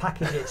tried to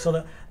package it, so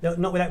that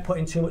not without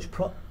putting too much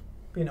pressure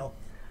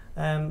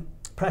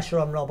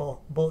on Robbo.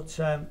 But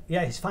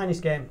his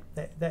finest game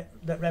that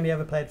Remy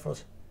ever played for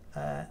us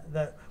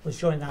that was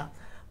showing that.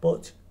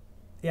 But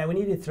yeah, we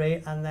needed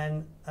 3, and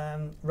then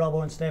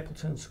Robbo and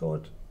Stapleton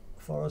scored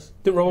for us.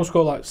 Didn't Robbo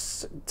score like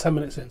 10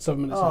 minutes in,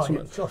 7 minutes in?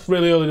 Yeah, just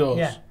really early doors.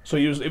 Yeah. So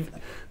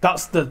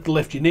that's the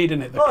lift you need,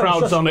 isn't it? The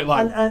crowd's on it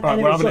like, right,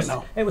 we're having it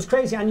now. It was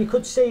crazy, and you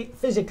could see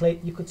physically,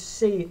 you could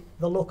see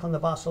the look on the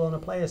Barcelona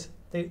players.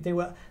 They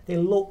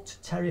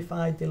looked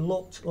terrified. They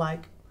looked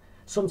like,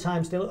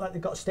 sometimes they looked like they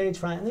got stage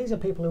fright. And these are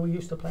people who were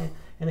used to playing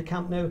in the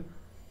Camp Nou,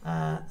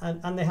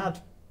 and they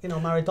had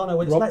Maradona.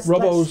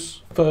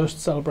 Robbo's first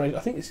celebration, I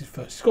think it's his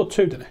first. He scored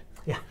 2, didn't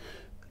he? Yeah.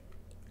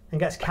 And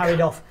gets carried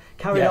off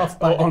by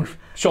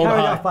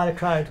the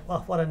crowd.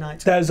 Well, what a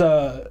night! There's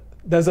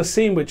a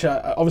scene which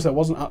obviously I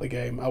wasn't at the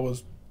game. I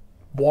was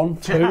 1,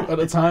 2 at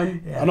the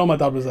time. Yeah. I know my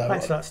dad was there.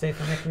 Thanks for that, Steve,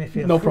 for making me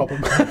feel. No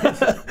problem.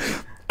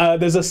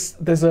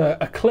 There's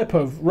a clip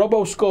of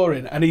Robbo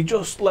scoring, and he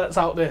just lets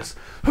out this,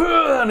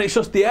 and it's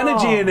just the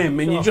energy in him,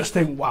 and you just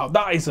think, wow,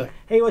 that is a.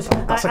 He was.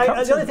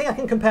 The only thing I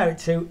can compare it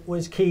to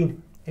was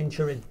Keane in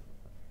Turin,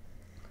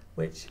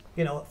 which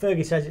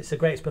Fergie says it's the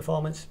greatest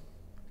performance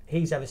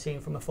he's ever seen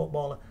from a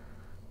footballer,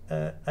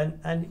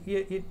 and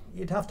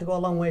you'd have to go a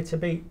long way to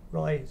beat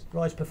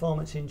Roy's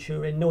performance in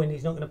Turin, knowing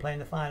he's not going to play in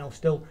the final.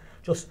 Still,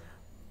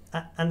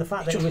 and the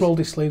fact that he rolled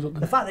his sleeves up.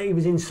 The fact that he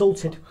was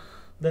insulted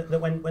that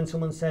when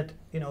someone said,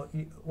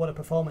 what a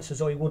performance, as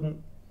though he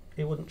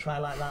wouldn't try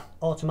like that,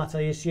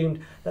 automatically assumed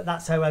that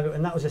that's how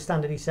and that was a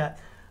standard he set.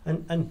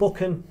 And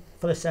Buchan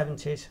for the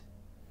 70s,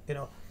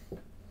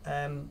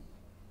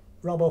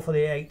 Robbo for the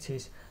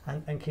 80s,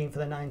 and Keane for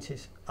the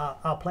 90s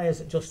are players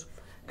that just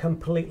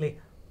completely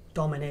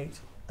dominate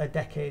a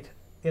decade,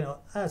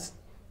 as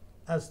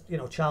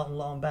Charlton,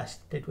 Law and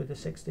Best did with the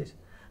 60s.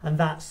 And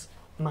that's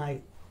my,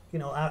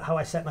 how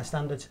I set my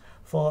standards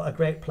for a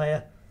great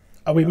player.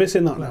 Are we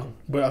missing that now?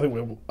 But I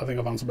think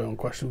I've answered my own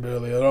question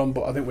earlier on,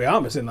 but I think we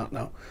are missing that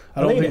now.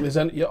 I don't think there's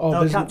any.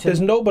 There's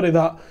nobody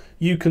that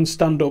you can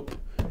stand up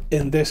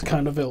in this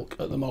kind of ilk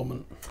at the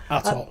moment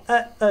at all.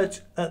 At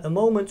the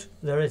moment,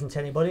 there isn't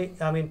anybody.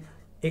 I mean,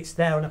 it's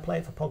there on a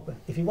plate for Pogba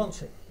if he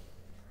wants it.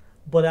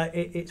 But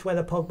it's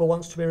whether Pogba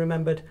wants to be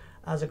remembered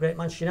as a great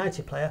Manchester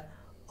United player,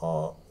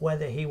 or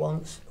whether he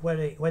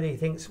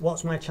thinks,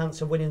 what's my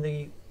chance of winning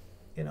the,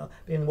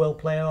 being World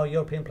Player or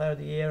European Player of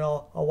the Year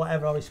or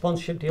whatever, or his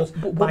sponsorship deals.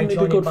 But wouldn't it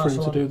be good for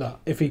him to do that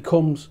if he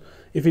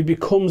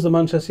becomes the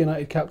Manchester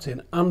United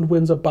captain and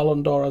wins a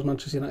Ballon d'Or as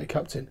Manchester United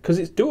captain? Because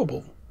it's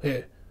doable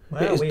here.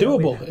 Well, it is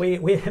doable.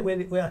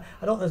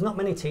 There's not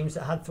many teams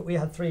that had. We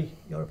had 3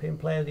 European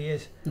Player of the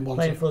Years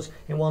playing for us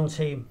in one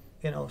team.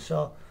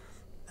 So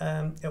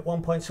at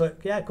one point. So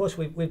yeah, of course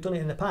we've done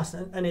it in the past,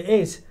 and it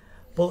is,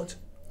 but.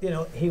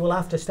 He will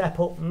have to step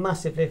up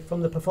massively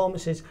from the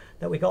performances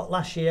that we got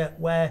last year,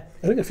 where...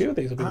 I think a few of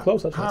these have been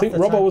close, actually. I think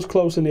Robbo was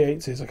close in the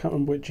 80s, I can't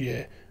remember which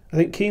year. I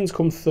think Keane's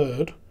come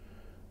 3rd.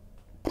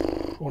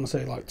 I want to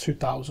say like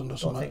 2000 or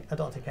something. I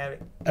don't think Eric...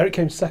 Eric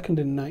came 2nd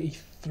in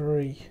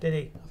 93. Did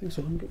he? I think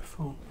so, let me get the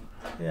phone.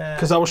 Yeah.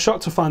 Because I was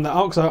shocked to find that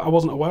out, because I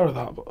wasn't aware of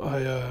that. But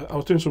I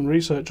was doing some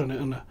research on it,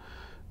 and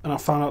I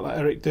found out that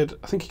Eric did...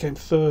 I think he came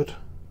 3rd.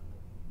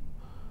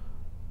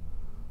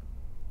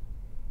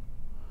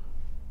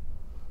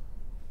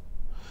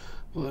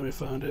 Let me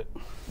find it.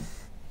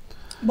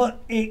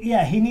 But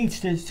he needs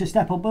to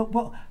step up.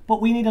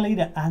 But we need a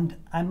leader, and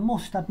I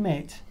must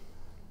admit,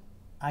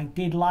 I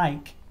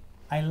liked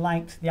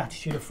the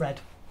attitude of Fred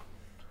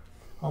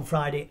on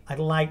Friday.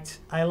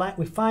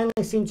 We finally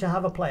seem to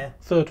have a player.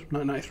 3rd,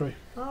 1993.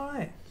 All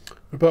right.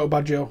 Roberto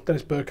Baggio,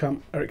 Dennis Bergkamp,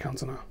 Eric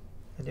Cantona.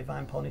 The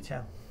divine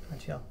ponytail,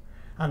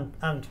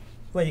 and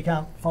well, you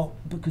can't fault,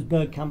 because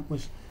Bergkamp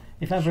was.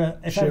 If ever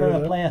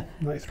a player,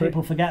 93.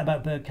 People forget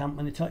about Bergkamp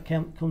when it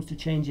comes to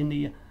changing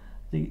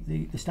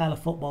the style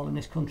of football in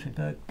this country.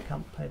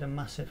 Bergkamp played a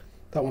massive.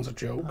 That one's a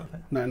joke.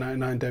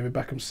 1999, David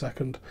Beckham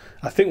 2nd.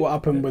 I think what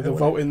happened with the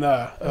voting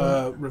there,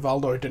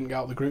 Rivaldo didn't get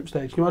out of the group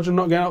stage. Can you imagine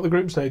not getting out of the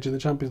group stage in the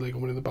Champions League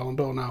and winning the Ballon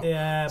d'Or now?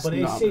 Yeah, but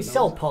it's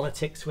all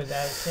politics with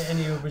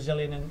any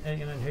Brazilian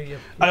and who you.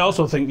 I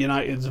also think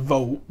United's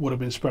vote would have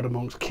been spread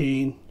amongst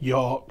Keane,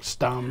 York,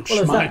 Stam,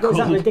 Schmeichel. There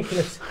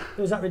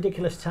was that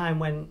ridiculous time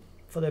when.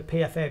 For the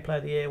PFA Player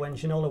of the Year when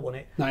Ginola won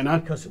it, 99.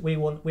 Because we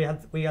won. We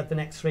had the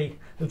next 3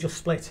 who just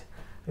split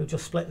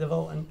the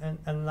vote,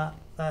 and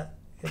that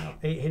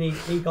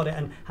he got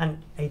it,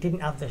 and he didn't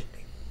have the.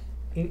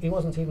 He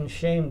wasn't even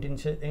shamed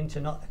into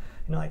not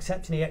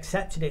accepting. He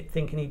accepted it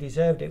thinking he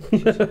deserved it,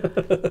 which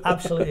is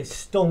absolutely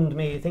stunned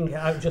me. I think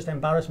out of just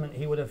embarrassment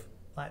he would have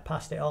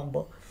passed it on,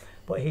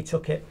 but he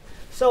took it.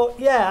 So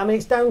yeah, I mean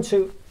it's down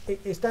to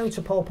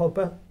Paul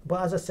Pogba.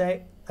 But as I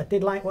say, I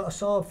did like what I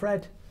saw of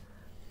Fred.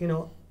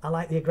 I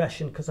like the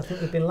aggression, because I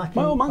think we've been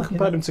lacking. My old man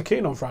compared him to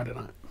Keane on Friday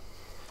night.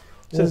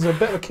 So there's a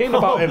bit of a Keane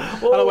about him,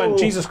 and I went,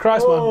 Jesus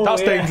Christ, man,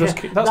 that's dangerous.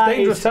 That's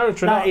dangerous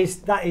territory.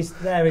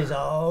 There is a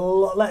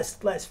lot.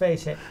 Let's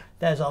face it.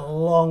 There's a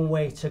long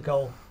way to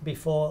go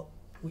before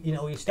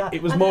you start.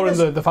 It was more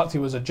in the fact he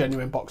was a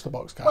genuine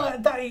box-to-box guy.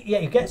 Well,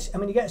 he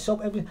gets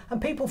up, and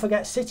people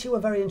forget City were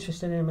very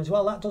interested in him as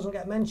well. That doesn't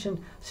get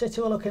mentioned. City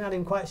were looking at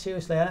him quite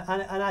seriously,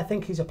 and I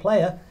think he's a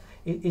player.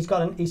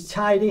 He's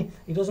tidy.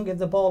 He doesn't give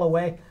the ball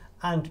away.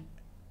 And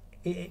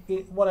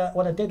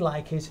what I did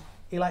like is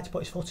he liked to put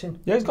his foot in.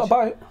 Yeah, he's got a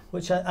bite.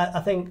 Which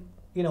I think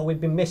we've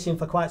been missing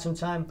for quite some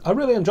time. I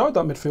really enjoyed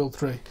that midfield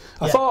 3.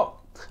 I thought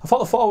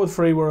the forward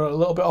 3 were a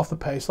little bit off the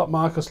pace. Like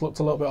Marcus looked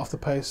a little bit off the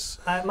pace.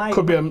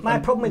 Could be my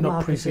problem with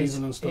Marcus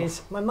pre-season and stuff. Is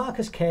when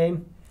Marcus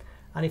came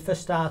and he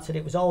first started,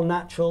 it was all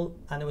natural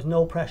and there was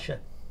no pressure.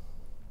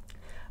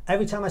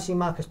 Every time I see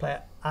Marcus play,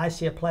 I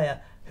see a player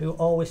who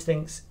always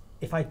thinks,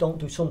 if I don't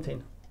do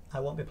something,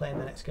 I won't be playing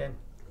the next game.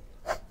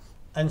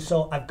 And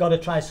so I've got to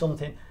try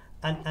something.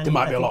 And there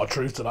might be a lot of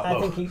truth to that,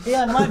 though.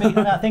 There might be.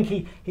 And I think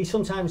he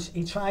sometimes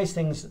tries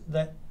things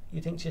that you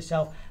think to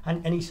yourself.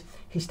 And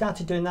he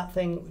started doing that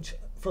thing which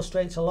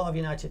frustrates a lot of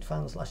United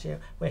fans last year,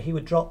 where he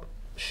would drop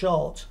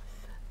short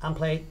and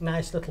play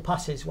nice little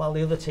passes while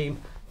the other team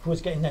was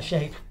getting their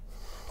shape,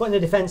 putting the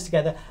defence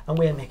together, and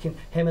we're making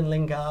him and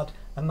Lingard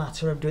a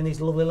matter of doing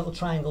these lovely little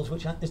triangles,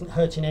 which isn't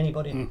hurting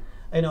anybody.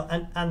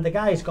 And the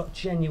guy's got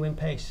genuine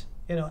pace.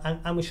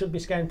 And we should be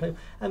scaring people.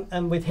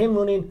 And with him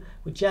running,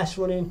 with Jess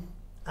running,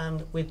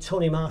 and with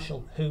Tony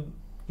Marshall, who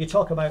you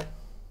talk about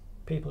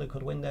people who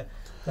could win the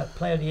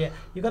Player of the Year.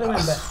 You've got to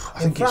remember. I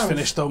think he's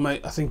finished though,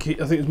 mate. I think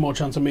there's more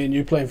chance of me and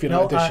you playing for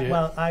United this year.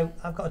 Well,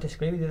 I've got to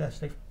disagree with you there,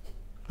 Steve.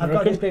 I've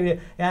got to agree with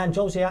you. Yeah, and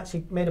Jose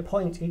actually made a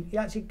point. He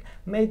actually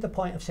made the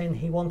point of saying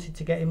he wanted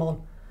to get him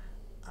on.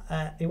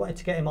 He wanted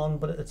to get him on,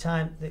 but at the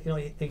time,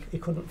 he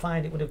couldn't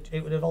find it.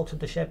 Would have altered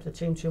the shape of the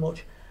team too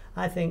much.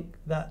 I think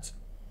that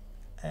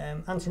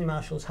Anthony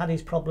Marshall's had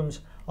his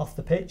problems off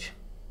the pitch,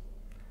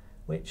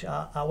 which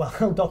are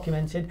well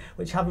documented,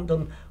 which haven't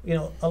done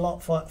a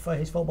lot for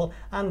his football.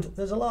 And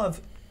there's a lot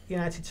of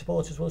United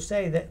supporters will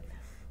say that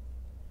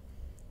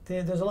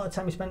there's a lot of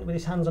time he spent with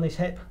his hands on his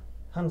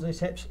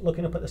hips,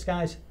 looking up at the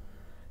skies.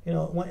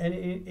 And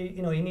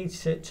he needs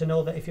to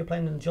know that if you're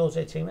playing in the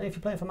Jose team, and if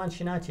you're playing for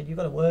Manchester United, you've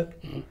got to work.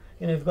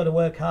 You've got to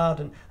work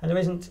hard, and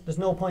there's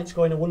no point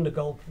scoring a wonder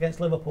goal against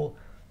Liverpool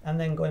and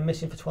then going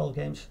missing for 12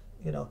 games.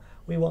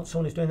 We want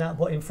someone who's doing that.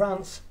 But in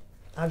France,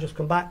 I've just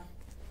come back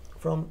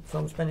from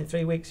spending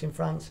 3 weeks in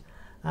France,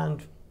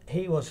 and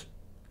he was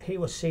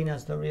seen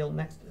as the real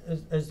next,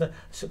 as the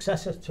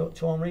successor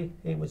to Henry.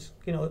 He was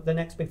the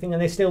next big thing,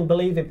 and they still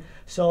believe him.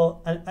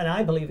 So and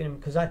I believe in him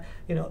because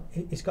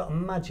he's got a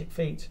magic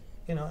feet.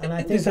 And I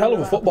think he's a hell of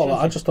a footballer.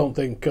 I just don't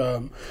think. I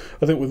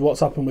think with what's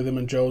happened with him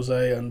and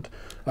Jose, and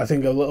I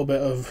think a little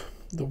bit of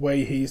the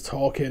way he's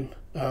talking.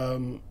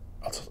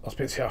 I'll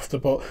speak to you after,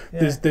 but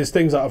there's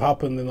things that have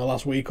happened in the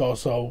last week or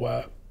so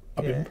where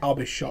I'll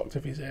be shocked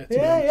if he's here.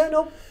 And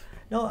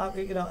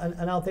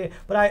I'll think.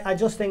 But I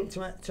just think to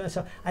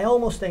myself, I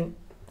almost think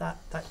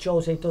that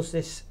Jose does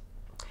this.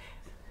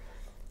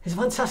 He's a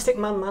fantastic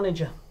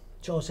manager,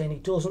 Jose, and he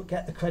doesn't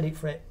get the credit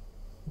for it.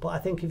 But I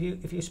think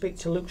if you speak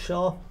to Luke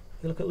Shaw.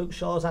 You look at Luke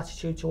Shaw's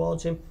attitude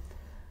towards him,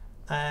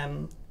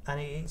 and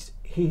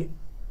he.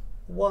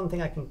 One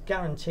thing I can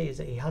guarantee is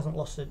that he hasn't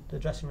lost the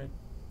dressing room.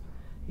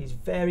 He's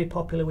very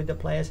popular with the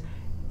players.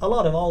 A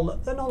lot of all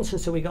the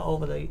nonsense that we got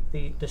over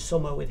the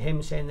summer with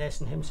him saying this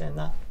and him saying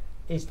that,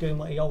 he's doing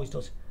what he always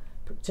does.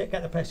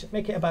 Get the press,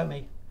 make it about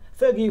me.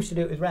 Fergie used to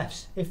do it with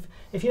refs.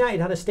 If United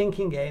had a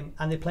stinking game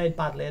and they played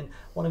badly and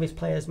one of his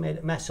players made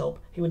a mess up,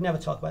 he would never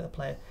talk about the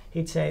player.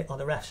 He'd say, "Oh,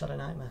 the refs had a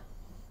nightmare.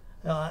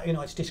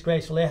 It's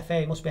disgraceful. The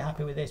FA must be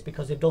happy with this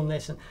because they've done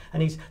this, and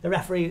the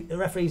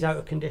referee's out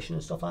of condition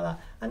and stuff like that."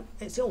 And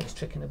it's the oldest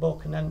trick in the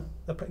book. And then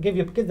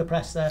give the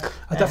press their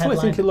I definitely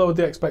think he lowered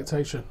the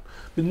expectation.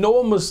 But no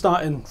one was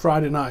starting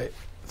Friday night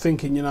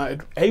thinking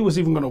United was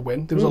even going to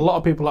win. There was a lot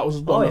of people that was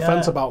on the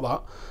fence about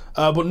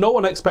that. But no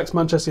one expects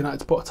Manchester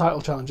United to put a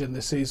title challenge in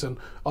this season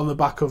on the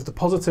back of the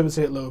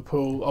positivity at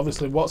Liverpool.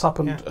 Obviously, what's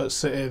happened at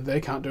City, they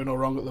can't do no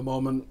wrong at the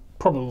moment.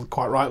 Probably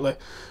quite rightly,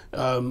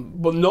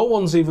 but no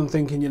one's even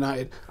thinking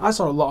United. I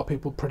saw a lot of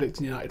people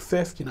predicting United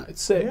 5th, United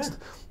 6th,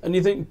 and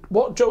you think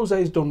what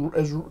Jose's done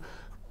is.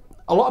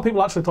 A lot of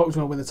people actually thought he was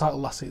going to win the title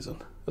last season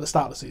at the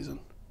start of the season,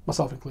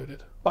 myself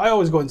included. But I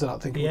always go into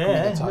that thinking,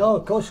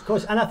 of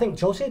course, and I think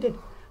Jose did.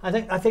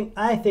 I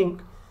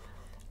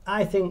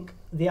think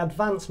the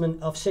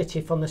advancement of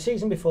City from the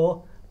season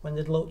before when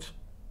they'd looked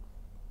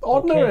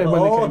ordinary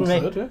when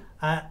they came third.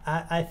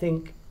 I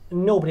think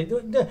nobody.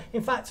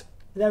 In fact.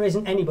 There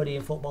isn't anybody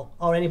in football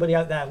or anybody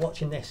out there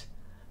watching this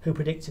who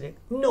predicted it.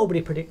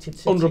 Nobody predicted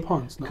City 100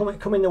 points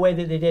coming the way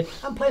that they did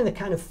and playing the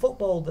kind of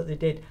football that they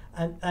did.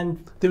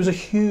 And there was a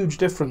huge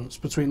difference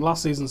between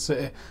last season's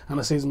City and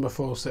the season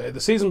before City. The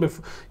season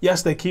before,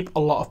 yes, they keep a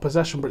lot of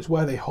possession, but it's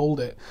where they hold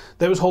it.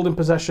 They was holding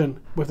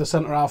possession with the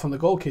centre half and the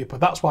goalkeeper.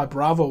 That's why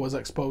Bravo was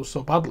exposed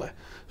so badly,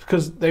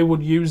 because they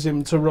would use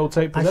him to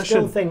rotate possession.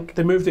 I still think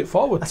they moved it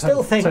forward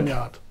 10, 15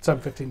 yards.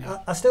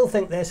 I still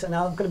think this, and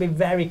I'm going to be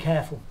very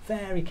careful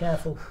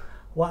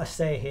what I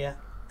say here,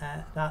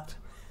 that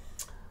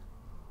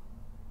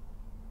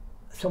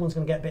someone's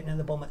going to get bitten in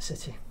the bum at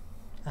City.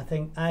 I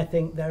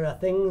think there are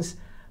things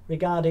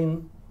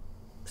regarding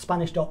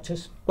Spanish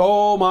doctors.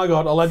 Oh my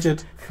God,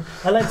 alleged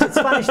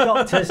Spanish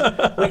doctors,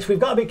 which we've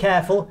got to be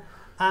careful.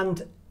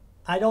 And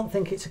I don't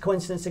think it's a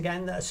coincidence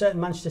again that a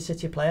certain Manchester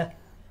City player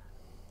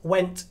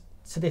went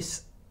to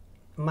this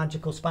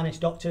magical Spanish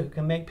doctor who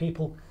can make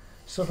people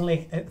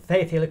suddenly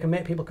faith healer, can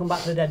make people come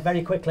back to the dead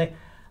very quickly,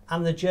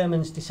 and the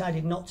Germans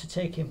decided not to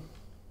take him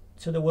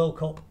to the World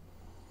Cup.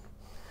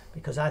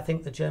 Because I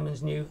think the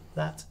Germans knew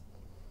that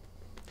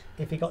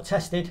if he got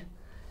tested,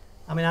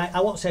 I mean,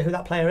 I won't say who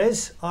that player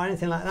is or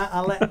anything like that.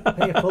 I'll let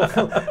people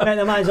make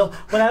their minds up.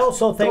 But I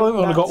also think we've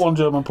only got one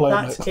German player.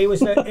 That he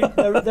was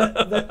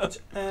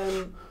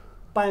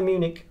Bayern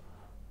Munich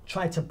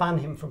tried to ban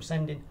him from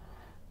sending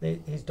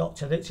his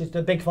doctor. This is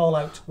the big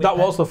fallout. That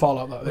was the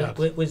fallout that they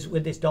had. Was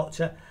with this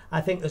doctor. I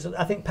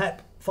think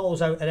Pep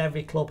falls out at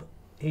every club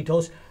he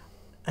does.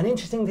 An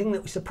interesting thing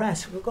that was the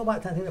press, we'll go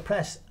back to the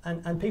press,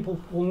 and people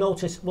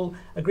will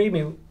agree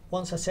with me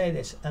once I say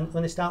this, and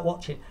when they start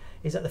watching,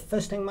 is that what's the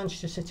first thing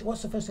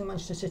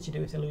Manchester City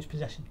do if they lose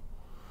possession?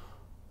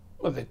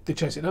 Well, they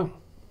chase it down.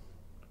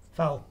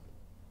 Foul.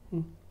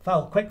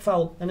 Foul, quick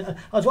foul. And I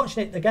was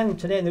watching it again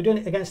today, and they're doing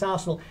it against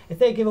Arsenal. If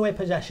they give away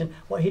possession,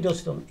 what he does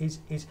to them is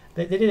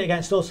they did it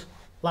against us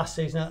last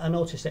season, I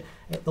noticed it.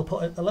 They'll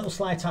put a little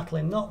slide tackle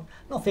in,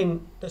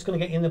 nothing that's going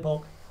to get you in the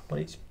book, but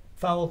it's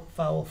Foul,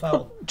 foul,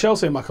 foul.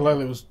 Chelsea and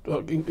Makelele was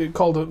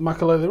called a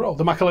Makelele roll.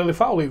 The Makelele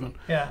foul even.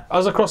 Yeah.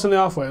 As they're crossing the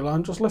halfway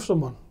line, just lift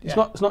someone. It's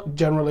Yeah. not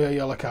generally a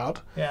yellow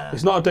card. Yeah.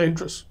 It's not a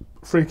dangerous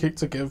free kick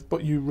to give,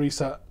 but you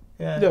reset.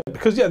 Yeah.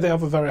 Because they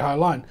have a very high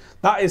line.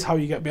 That is how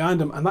you get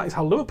behind them, and that is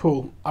how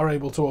Liverpool are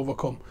able to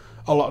overcome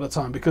a lot of the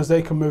time, because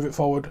they can move it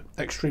forward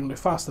extremely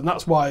fast, and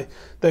that's why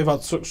they've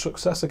had such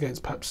success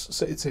against Pep's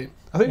City team.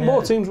 I think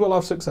more teams will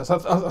have success.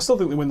 I still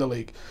think they win the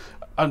league,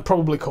 and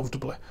probably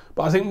comfortably.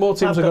 But I think more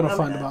teams are going to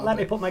find them out. Let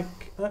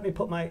me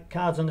put my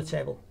cards on the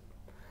table.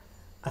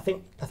 I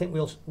think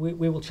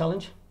we will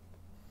challenge.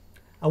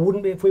 I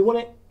wouldn't be if we won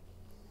it.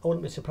 I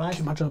wouldn't be surprised.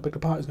 Can you imagine how big the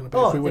party's going to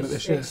be if we win it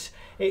this year?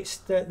 It's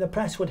the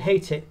press would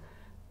hate it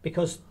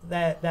because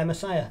they're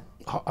Messiah.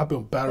 I'd be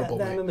unbearable,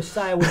 mate. Their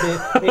Messiah would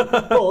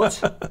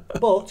be.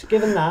 But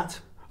given that,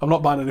 I'm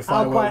not buying any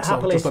fireworks. I'll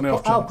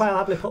quite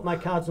happily put my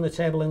cards on the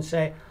table and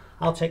say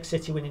I'll take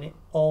City winning it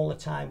all the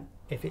time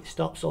if it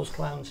stops those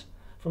clowns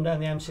from down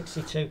the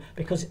M62,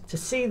 because to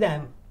see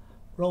them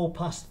roll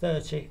past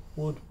 30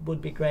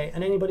 would be great.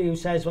 And anybody who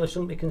says, well, I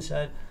shouldn't be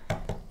concerned,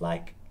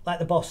 like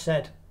the boss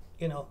said,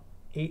 you know,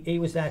 he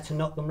was there to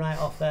knock them right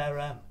off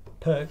their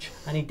perch,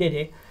 and he did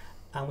it,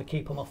 and we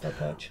keep them off their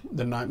perch.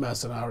 The nightmare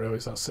scenario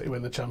is that City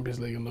win the Champions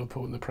League and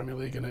Liverpool win the Premier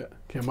League, innit?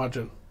 Can you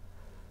imagine?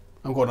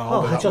 I'm going on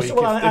holiday that week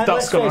if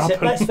that's going to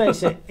happen. Let's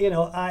face it, you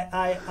know,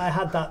 I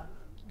had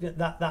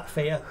that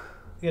fear.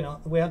 You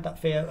know, we had that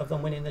fear of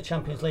them winning the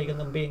Champions League and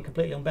them being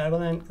completely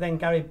unbearable. And then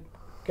Gareth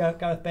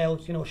Bale,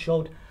 you know,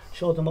 showed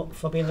them up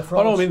for being the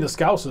frauds. Oh no, I mean the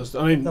Scousers.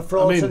 The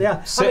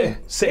frauds.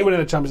 City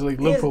winning the Champions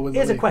League, Liverpool winning the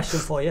league. Here's a question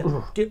for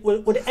you: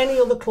 would any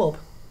other club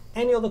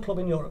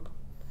in Europe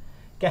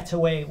get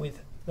away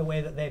with the way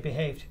that they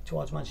behaved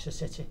towards Manchester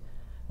City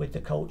with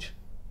the coach?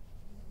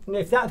 And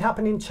if that had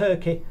happened in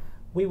Turkey,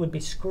 we would be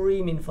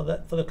screaming for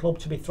the club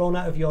to be thrown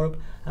out of Europe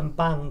and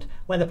banned,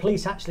 where the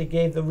police actually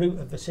gave the route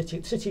of the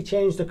City. City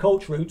changed the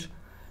coach route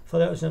for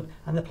those, and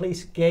the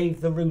police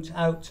gave the route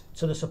out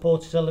to the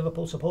supporters, to the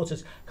Liverpool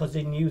supporters, because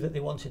they knew that they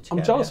wanted to.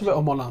 I'm jealous of it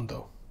on one hand,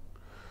 though.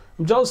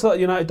 I'm jealous that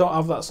United don't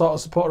have that sort of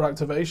supporter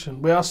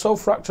activation. We are so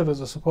fractured as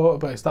a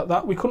supporter base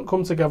that we couldn't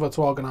come together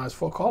to organise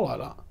fuck all like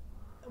that.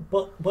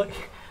 But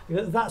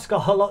that's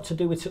got a lot to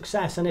do with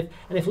success, and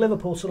if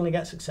Liverpool suddenly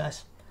get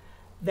success,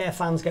 their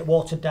fans get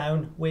watered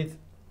down with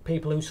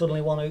people who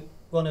suddenly want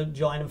to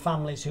join and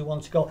families who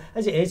want to go.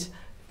 As it is,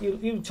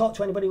 you talk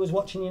to anybody who was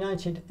watching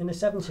United in the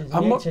 70s and the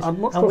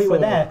 80s, and we were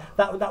there.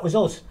 That was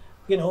us.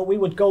 You know, we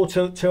would go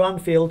to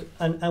Anfield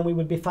and we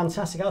would be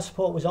fantastic. Our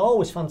support was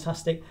always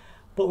fantastic,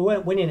 but we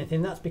weren't winning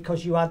anything. That's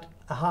because you had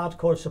a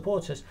hardcore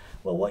supporters.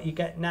 Well, what you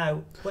get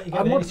now...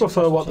 I'd much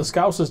prefer what the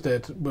Scousers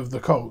did with the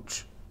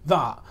coach,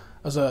 that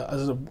as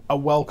a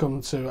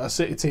welcome to a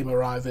City team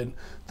arriving,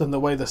 than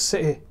the way the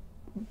City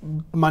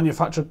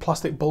manufactured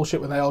plastic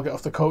bullshit when they all get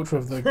off the coach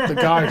with the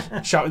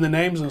guy shouting the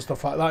names and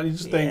stuff like that. And you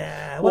just think,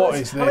 what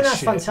is this shit?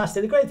 That's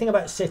fantastic. The great thing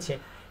about City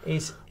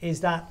is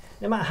that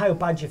no matter how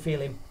bad you're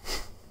feeling,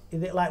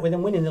 like with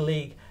them winning the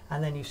league,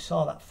 and then you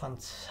saw that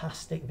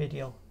fantastic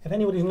video. If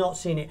anybody's not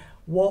seen it,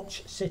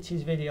 watch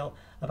City's video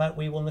about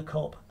we won the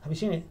cup. Have you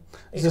seen it?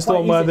 Is this the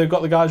one where they've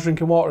got the guys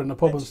drinking water in the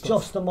pub and stuff?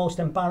 It's just the most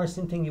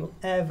embarrassing thing you'll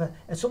ever...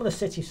 And some of the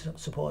City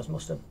supporters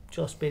must have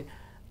just been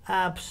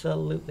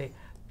absolutely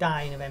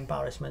dying of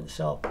embarrassment.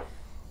 So,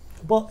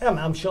 but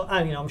I'm sure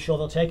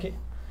they'll take it.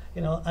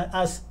 You know,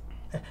 as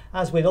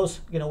with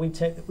us, you know, we'd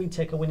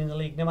take a win in the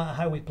league no matter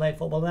how we played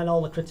football. And then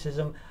all the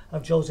criticism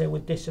of Jose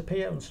would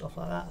disappear and stuff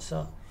like that.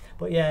 So,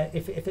 but yeah,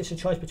 if it's a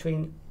choice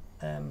between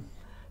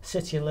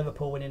City and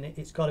Liverpool winning it,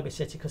 it's got to be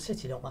City, because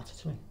City don't matter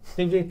to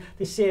me.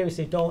 They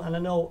seriously don't. And I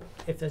know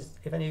if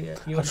any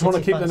of you, I just want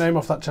to keep the name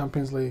off that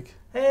Champions League.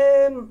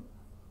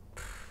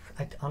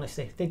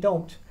 Honestly, they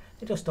don't.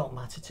 They just don't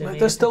matter to me.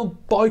 They're still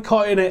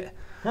boycotting it.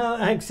 No,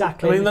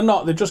 exactly. I mean, they're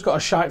not. They've just got a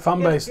shite fan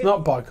base. They're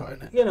not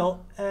boycotting it. You know,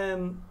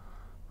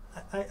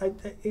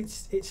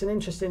 it's an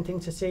interesting thing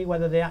to see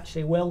whether they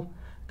actually will,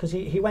 because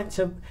he went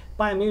to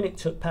Bayern Munich,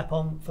 took Pep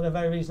on for the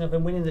very reason of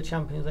him winning the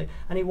Champions League,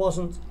 and he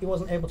wasn't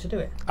able to do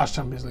it as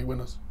Champions League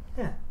winners.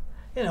 Yeah,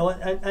 you know,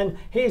 and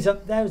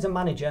there's a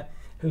manager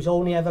who's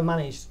only ever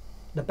managed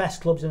the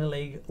best clubs in the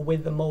league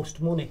with the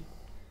most money.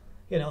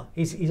 You know,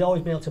 he's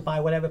always been able to buy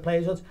whatever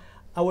players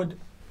wants.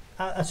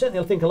 I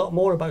certainly think a lot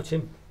more about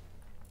him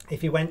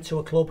if he went to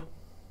a club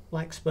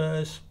like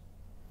Spurs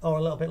or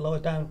a little bit lower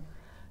down,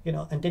 you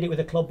know, and did it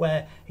with a club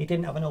where he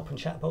didn't have an open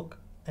checkbook.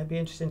 It'd be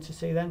interesting to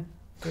see then,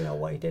 you know,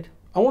 what he did.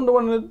 I wonder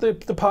when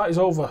the party's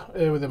over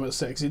here with him at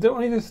 6. He didn't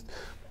really...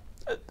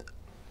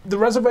 The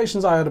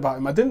reservations I had about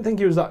him, I didn't think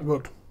he was that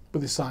good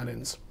with his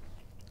signings.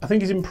 I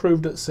think he's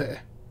improved at City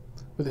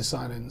with his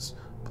signings.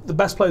 But the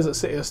best players at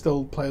City are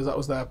still players that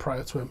was there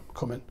prior to him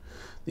coming,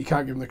 that you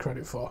can't give him the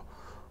credit for.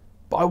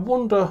 But I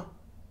wonder,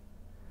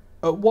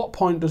 at what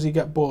point does he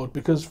get bored?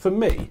 Because for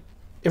me,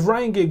 if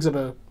Ryan Giggs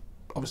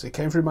obviously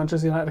came through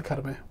Manchester United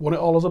Academy, won it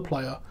all as a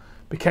player,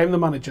 became the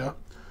manager,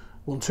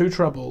 won 2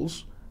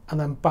 trebles, and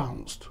then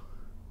bounced,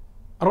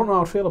 I don't know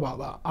how I'd feel about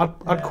that.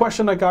 I'd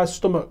question a guy's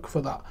stomach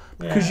for that,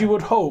 because you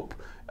would hope,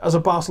 as a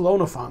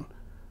Barcelona fan,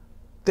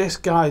 this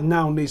guy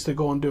now needs to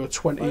go and do a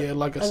 20-year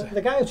legacy. And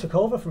the guy who took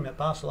over from him at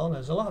Barcelona,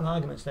 there's a lot of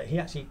arguments that he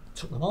actually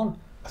took them on.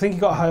 I think he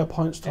got a higher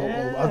points total.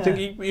 Yeah. I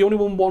think he only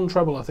won 1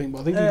 treble, I think,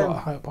 but I think he got a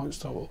higher points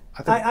total.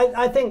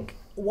 I think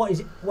what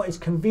is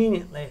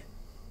conveniently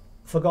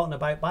forgotten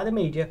about by the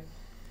media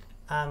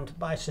and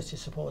by City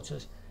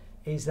supporters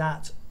is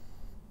that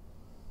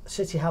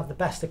City have the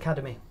best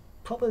academy.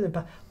 Probably the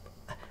best.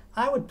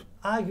 I would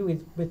argue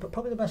with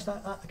probably the best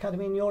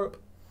academy in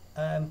Europe.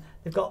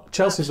 They've got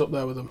Chelsea's up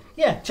there with them.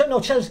 Yeah,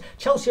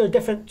 Chelsea are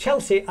different.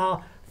 Chelsea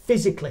are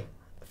physically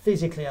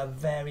a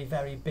very,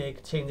 very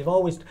big team. They've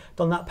always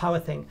done that power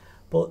thing.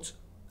 But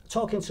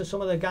talking to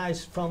some of the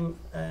guys from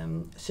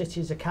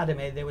City's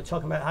academy, they were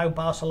talking about how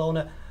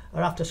Barcelona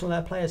are after some of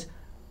their players.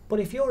 But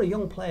if you're a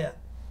young player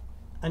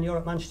and you're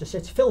at Manchester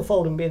City, Phil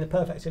Foden being the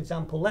perfect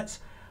example, let's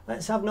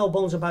have no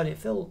bones about it.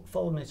 Phil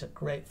Foden is a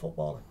great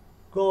footballer.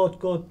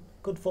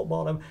 Good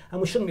footballer, and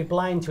we shouldn't be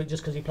blind to it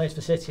just because he plays for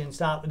City and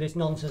start with this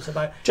nonsense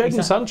about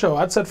Jadon Sancho.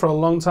 I'd said for a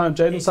long time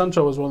Jadon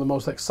Sancho was one of the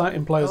most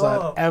exciting players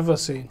I had ever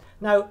seen.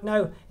 Now,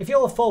 if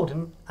you're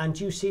Foden and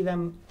you see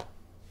them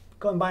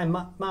going by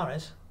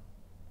Mahrez,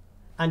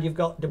 and you've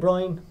got De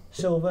Bruyne,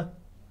 Silva,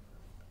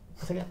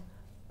 I think,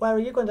 where are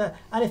you going to?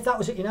 And if that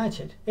was at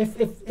United, if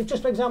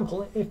just for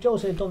example, if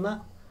Jose had done that,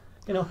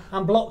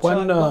 and blocked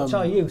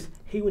our youth,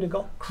 he would have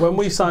got crucified. When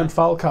we signed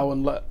Falcao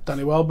and let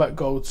Danny Welbeck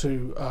go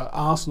to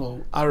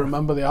Arsenal, I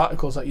remember the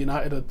articles that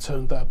United had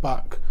turned their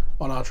back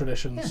on our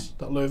traditions,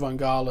 that Louis van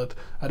Gaal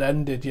had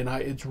ended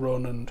United's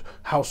run, and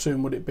how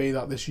soon would it be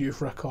that this youth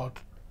record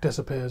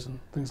disappears and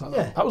things like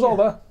that. That was all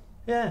there.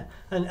 Yeah,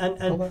 and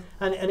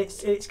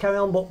it's carry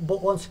on, but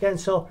once again,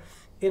 so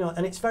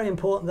and it's very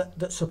important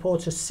that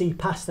supporters see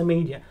past the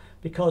media,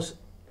 because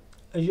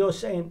as you're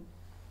saying,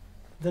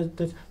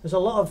 there's a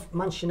lot of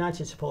Manchester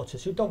United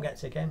supporters who don't get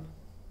to the game.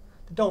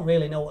 They don't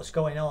really know what's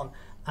going on,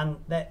 and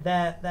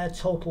their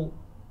total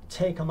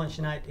take on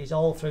Manchester United is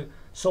all through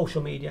social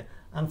media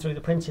and through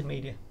the printed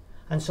media.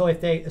 And so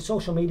if the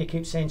social media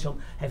keeps saying to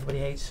them, everybody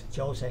hates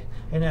Jose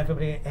and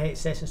everybody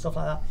hates this and stuff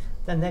like that,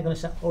 then they're going to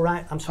say, all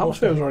right, I'm supposed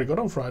to. Atmosphere was very good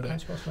on Friday.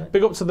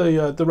 Big up to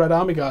the Red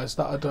Army guys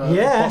that had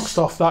boxed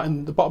off that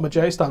in the bottom of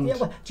J stand. Yeah,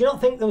 but do you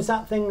not think there was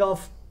that thing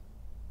of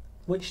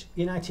which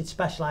United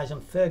specialise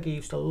in, Fergie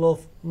used to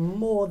love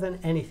more than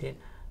anything,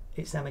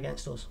 it's them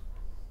against us.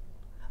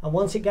 And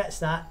once it gets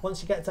that,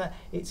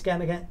 it's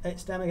them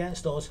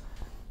against us,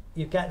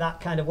 you get that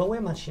kind of, well,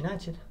 we're Manchester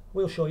United,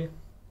 we'll show you.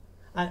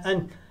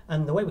 And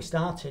the way we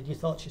started, you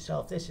thought to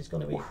yourself, this is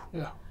going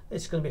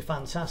to be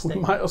fantastic.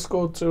 We might have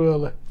scored too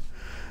early.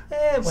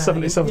 Yeah, well,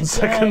 77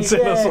 seconds in,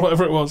 or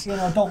whatever it was.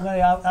 Don't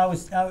worry. I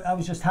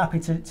was just happy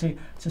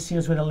to see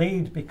us with a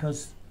lead,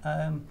 because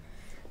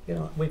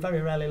we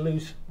very rarely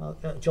lose. Well,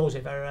 Jose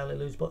very rarely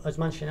lose, but as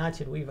Manchester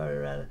United, we very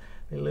rarely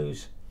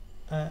lose.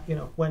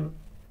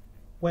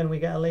 When we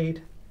get a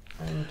lead,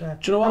 and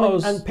do you know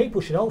what and people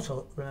should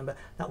also remember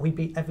that we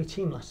beat every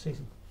team last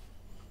season,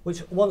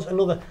 which was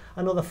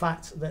another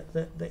fact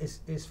that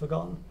is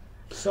forgotten.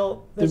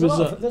 So there's a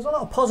lot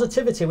of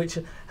positivity which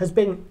has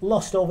been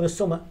lost over the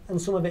summer,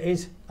 and some of it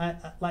is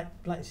like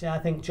you say. I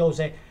think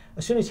Jose,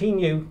 as soon as he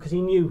knew, because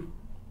he knew,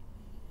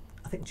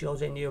 I think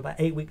Jose knew about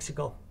 8 weeks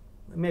ago,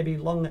 maybe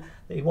longer,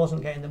 that he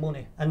wasn't getting the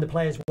money and the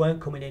players weren't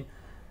coming in.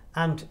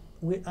 And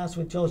as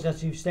with Jose,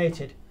 as you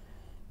stated,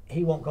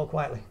 he won't go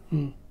quietly.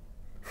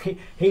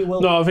 He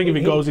will. No, I think if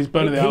he goes, he's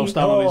burning the house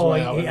down on his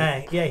way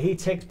out. Yeah, he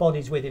takes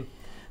bodies with him,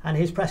 and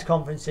his press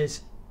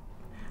conferences.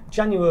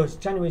 January is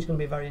going to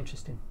be very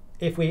interesting.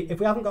 If we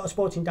haven't got a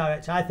sporting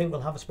director, I think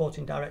we'll have a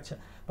sporting director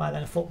by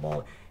then, a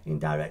footballing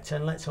director,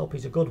 and let's hope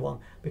he's a good one.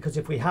 Because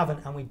if we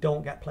haven't and we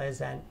don't get players,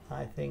 then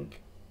I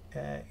think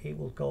he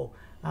will go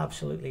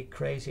absolutely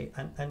crazy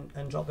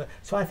and drop the.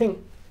 So I think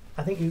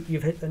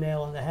you've hit the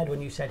nail on the head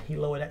when you said he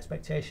lowered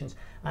expectations,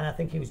 and I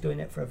think he was doing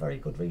it for a very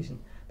good reason,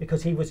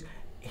 because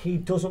he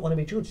doesn't want to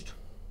be judged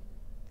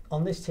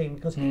on this team,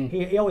 because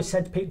he always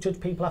said judge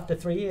people after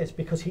 3 years,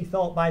 because he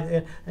thought by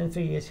the in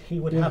 3 years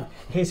he would have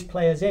his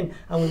players in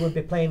and we would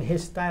be playing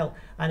his style,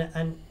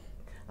 and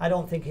I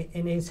don't think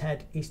in his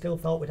head he still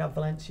thought we'd have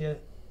Valencia,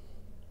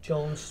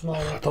 Jones,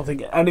 Smalling. I don't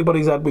think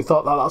anybody's head we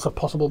thought that's a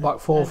possible back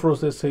four for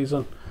us this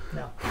season.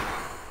 No.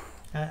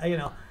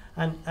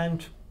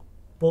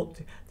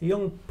 But the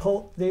young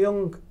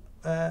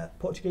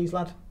Portuguese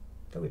lad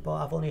that we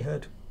bought, I've only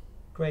heard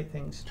great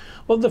things.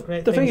 Well, the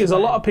thing is, a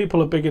lot of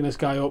people are bigging this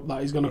guy up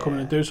that he's going to come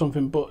in and do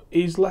something, but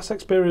he's less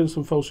experienced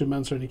than Fosu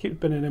Mensah, and he keeps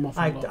binning him off.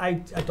 I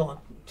don't.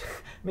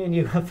 Me and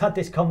you have had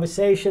this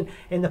conversation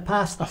in the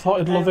past. I thought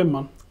he'd love him,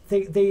 man.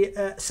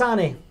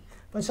 Sane,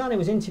 when Sane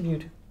was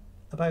interviewed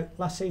about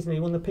last season, he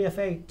won the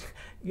PFA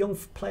Young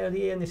Player of the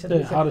Year, and they said,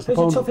 "Who's the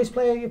toughest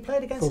player you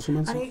played against?"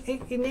 And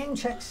he name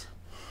checks,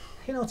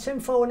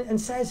 Tim Foden,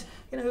 and says,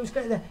 he was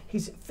great there.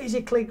 He's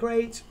physically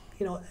great.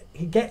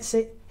 He gets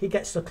it. He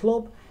gets the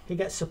club. He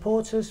gets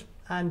supporters,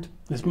 and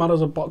this man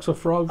has a box of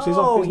frogs.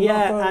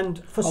 And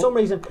for some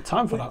reason,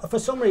 time for that. For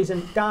some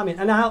reason, Darmian,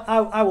 and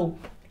I will,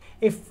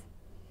 if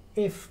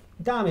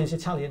Darmian's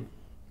Italian,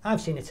 I've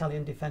seen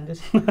Italian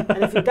defenders,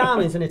 and if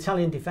Darwin's an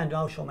Italian defender,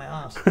 I'll show my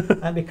arse.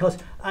 Because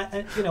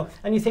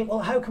and you think, well,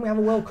 how can we have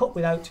a World Cup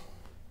without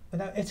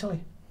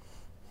Italy?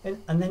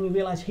 And then you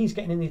realise he's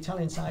getting in the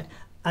Italian side,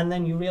 and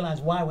then you realise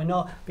why we're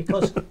not.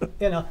 Because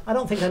I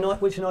don't think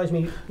which annoys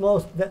me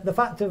most the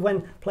fact of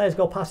when players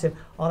go past him,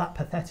 that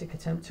pathetic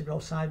attempt to go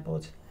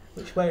sideboards,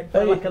 which were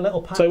like a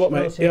little patch. Tell you what,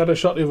 mate, he had a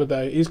shot the other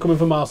day. He's coming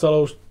for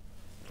Marcelo's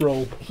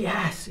role.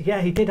 Yes,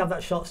 yeah, he did have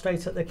that shot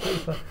straight at the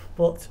keeper,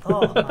 but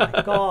oh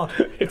my God,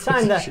 the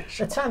time that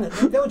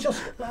they were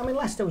just,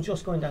 Leicester were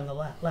just going down the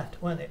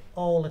left, weren't they,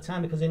 all the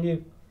time, because they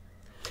knew.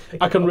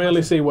 I can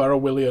really see where a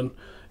Willian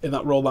in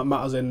that role that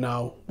Matt's in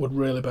now would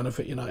really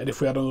benefit United if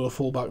we had another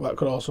fullback that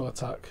could also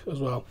attack as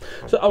well.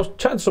 So I was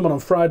chatting to someone on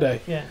Friday.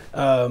 Yeah.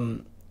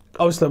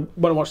 Obviously,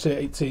 when I watched the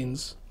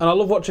 18s, and I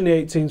love watching the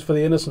 18s for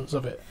the innocence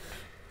of it.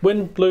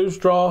 Win, lose,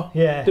 draw.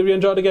 Yeah. Did we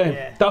enjoy the game?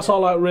 Yeah. That's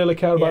all I really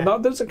care about. Yeah. Now,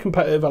 there's a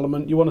competitive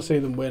element. You want to see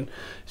them win.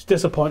 It's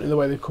disappointing the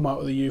way they've come out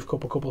with the Youth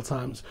Cup a couple of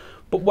times.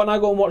 But when I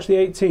go and watch the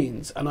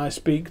 18s and I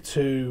speak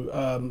to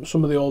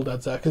some of the old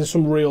heads there, because there's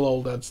some real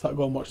old heads that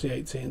go and watch the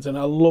 18s, and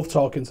I love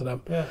talking to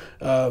them. Yeah.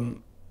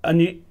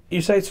 And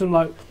you say to them,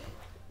 like,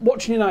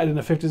 watching United in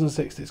the 50s and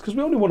 60s, because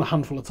we only won a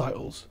handful of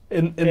titles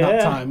in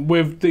that time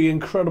with the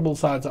incredible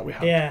sides that we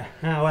had. Yeah.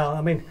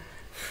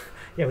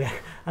 We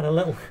had a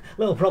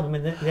little problem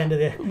in the end of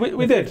the we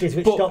the did, 50s,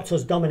 which stopped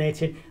us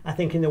dominating. I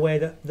think in the way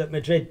that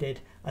Madrid did.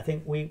 I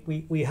think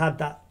we had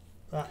that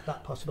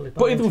possibility.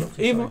 But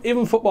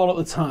even football at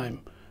the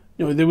time,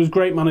 there was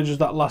great managers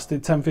that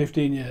lasted 10,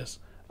 15 years,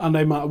 and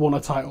they might have won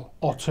a title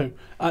or two,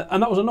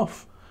 and that was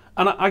enough.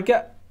 And I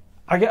get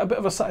a bit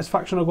of a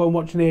satisfaction of going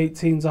watching the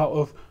 18s out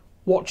of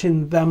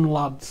watching them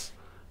lads,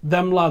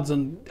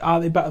 and are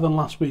they better than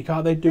last week?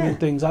 Are they doing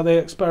things? Are they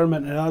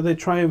experimenting? Are they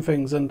trying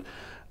things? And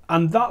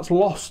that's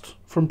lost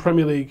from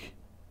Premier League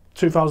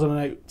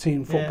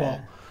 2018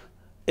 football.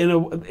 Yeah.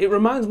 It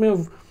reminds me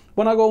of,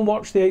 when I go and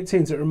watch the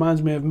 18s, it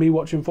reminds me of me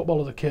watching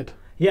football as a kid.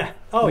 Yeah.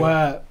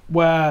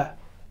 Where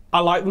I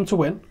like them to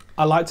win,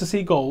 I like to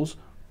see goals,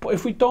 but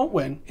if we don't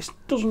win, it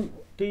doesn't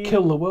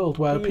kill the world,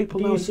 where people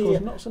know it goes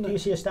nuts, isn't it? Do you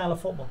see a style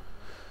of football?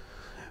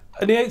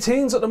 In the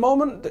 18s at the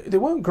moment, they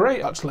weren't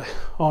great, actually,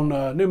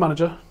 on new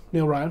manager,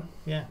 Neil Ryan.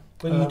 Yeah.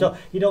 Well,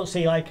 you don't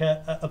see like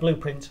a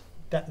blueprint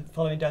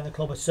following down the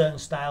club, a certain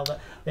style that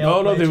they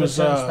all play to a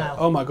certain style.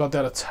 Oh my God, they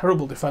had a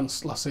terrible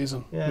defence last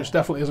season, which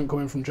definitely isn't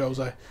coming from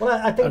Jose. Well,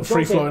 I think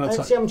free-flowing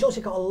attack. Jose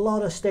got a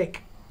lot of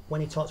stick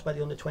when he talks about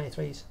the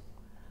under-23s,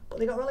 but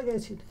they got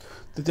relegated.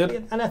 They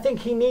did, and I think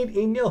he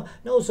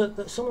knows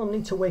that some of them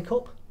need to wake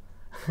up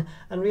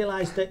and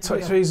realise that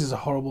 23s is a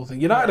horrible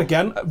thing. United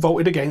again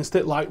voted against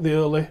it, like the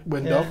early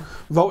window,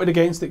 voted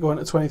against it going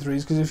to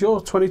 23s, because if you're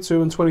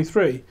 22 and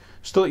 23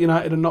 still at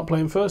United and not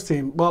playing first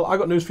team, well, I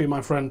got news for you,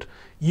 my friend,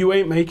 you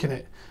ain't making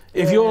it.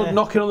 If you're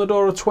knocking on the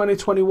door of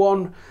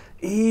 2021,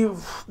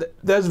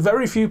 there's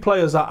very few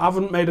players that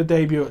haven't made a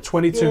debut at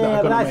 22 that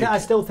are going to make it. I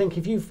still think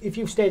if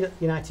you've stayed at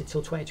United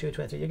till 22 or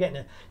 23, you're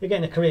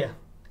getting a career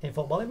in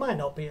football. It might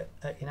not be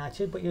at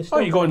United, but you're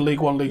still you're going League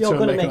 1, League 2 you're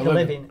and going to make a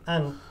living.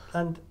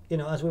 And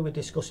as we were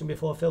discussing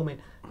before filming,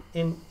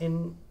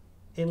 in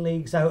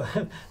leagues out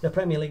of the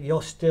Premier League,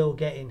 you're still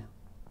getting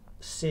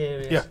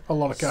serious, a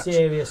lot of cash,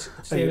 serious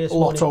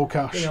lotto money,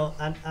 cash,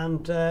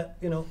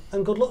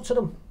 and good luck to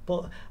them.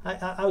 But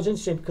I was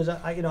interested because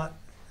I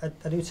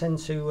do tend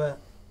to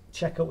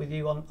check up with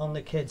you on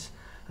the kids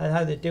and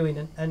how they're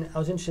doing, and I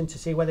was interested to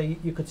see whether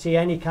you could see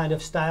any kind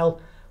of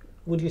style.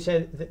 Would you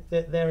say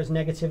that they're as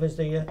negative as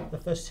the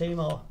first team,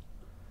 or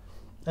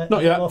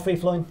not yet, more free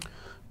flowing?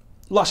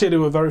 Last year they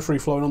were very free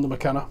flowing under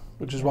McKenna,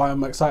 which is why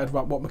I'm excited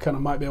about what McKenna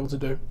might be able to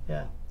do.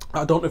 Yeah,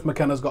 I don't know if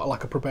McKenna's got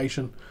like a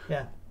probation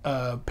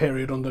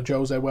period under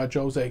Jose, where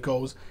Jose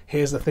goes,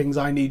 here's the things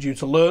I need you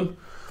to learn,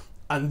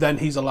 and then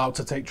he's allowed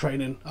to take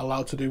training,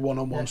 allowed to do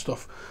one-on-one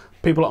stuff.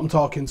 People that I'm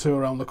talking to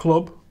around the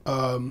club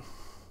are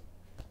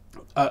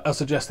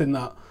suggesting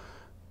that,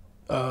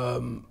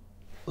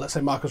 let's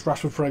say Marcus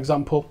Rashford, for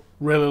example,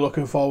 really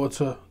looking forward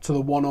to the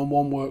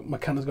one-on-one work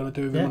McKenna's going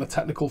to do with him on a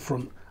technical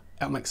front.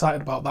 I'm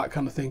excited about that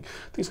kind of thing. I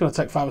think it's going to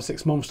take 5 or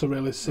 6 months to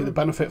really see the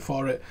benefit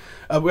for it.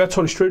 We had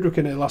Tony Strudwick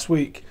in here last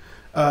week.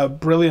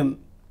 Brilliant.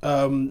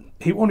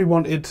 Fergie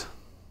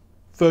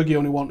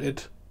only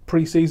wanted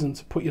pre-season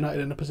to put United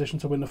in a position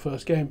to win the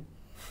first game.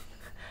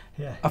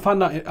 Yeah. I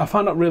find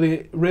that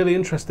really, really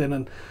interesting.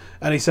 And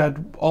he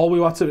said,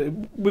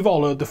 we've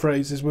all heard the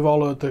phrases, we've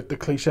all heard the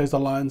cliches, the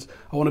lines.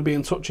 I want to be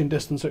in touching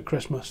distance at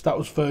Christmas. That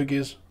was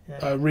Fergie's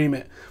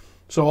remit.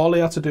 So all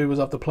he had to do was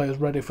have the players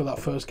ready for that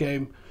first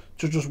game,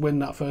 to just win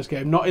that first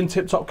game. Not in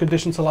tip-top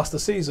condition to last the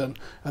season,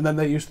 and then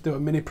they used to do a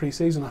mini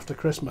pre-season after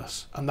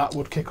Christmas, and that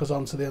would kick us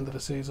on to the end of the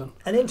season.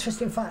 An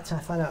interesting fact I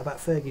found out about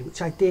Fergie,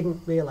 which I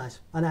didn't realise,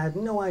 and I had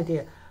no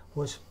idea,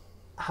 was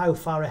how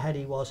far ahead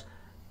he was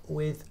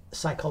with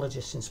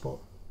psychologists in sport.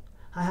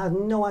 I had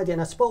no idea,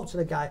 and I spoke to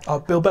the guy. Oh,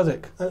 Bill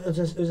Beswick. Who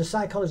was a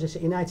psychologist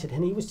at United,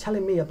 and he was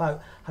telling me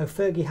about how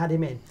Fergie had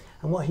him in,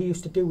 and what he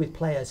used to do with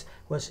players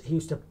was he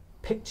used to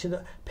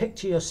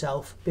picture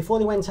yourself before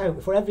they went out,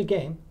 before every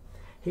game.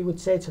 He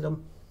would say to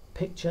them,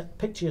 picture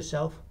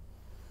yourself,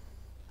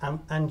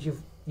 and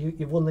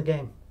you've won the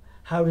game.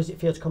 How does it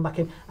feel to come back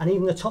in? And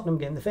even the Tottenham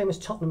game, the famous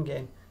Tottenham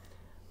game,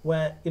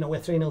 where we're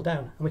 3-0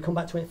 down and we come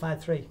back to win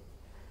 5-3.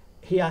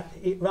 He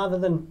rather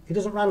than, he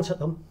doesn't rant at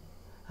them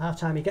half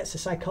time, he gets the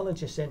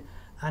psychologist in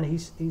and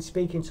he's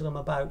speaking to them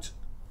about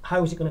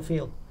how is it going to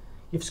feel.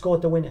 You've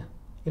scored the winner.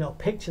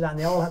 Picture that, and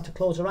they all had to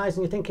close their eyes,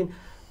 and you're thinking,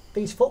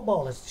 these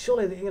footballers,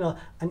 surely,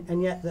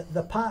 and yet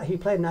the part he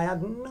played, and I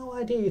had no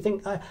idea. You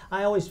think,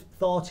 I always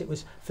thought it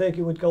was Fergie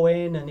would go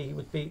in and he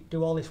would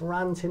do all this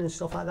ranting and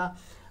stuff like that.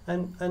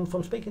 And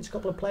from speaking to a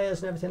couple of players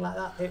and everything like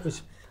that, it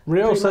was.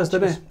 Rio says,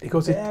 didn't he? He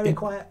goes,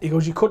 quiet. He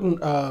goes, you couldn't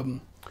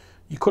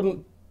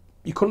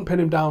pin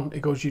him down. He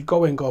goes, you'd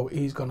go in,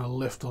 he's going to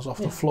lift us off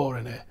the floor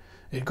in here.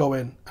 He'd go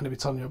in and he'd be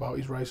telling you about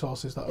his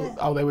racehorses,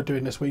 how they were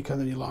doing this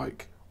weekend, and you're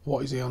like,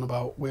 what is he on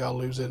about? We are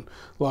losing.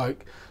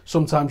 Like,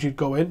 sometimes you'd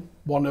go in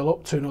 1-0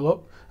 up, 2-0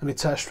 up, and he'd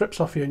tear strips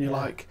off you, and you're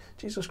like,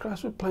 Jesus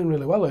Christ, we're playing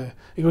really well here.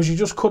 He goes, you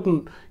just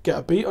couldn't get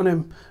a beat on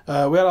him. We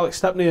had Alex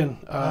Stepney in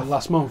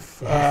last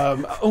month.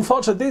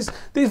 Unfortunately,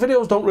 these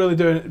videos don't really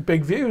do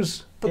big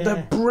views, but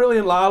they're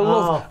brilliant. Like,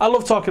 I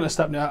love talking to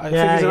Stepney. I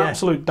think he's an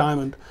absolute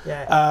diamond.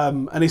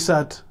 And he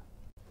said,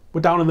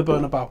 we're down in the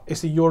Bernabeu. It's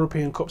the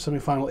European Cup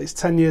semi-final. It's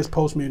 10 years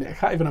post-Munich. I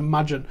can't even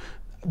imagine.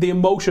 The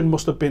emotion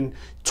must have been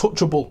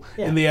touchable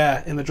in the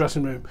air, in the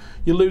dressing room.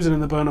 You're losing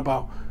in the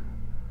Bernabeu.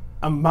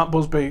 And Matt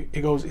Busby,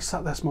 he goes, he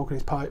sat there smoking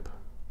his pipe.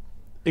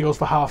 He goes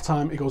for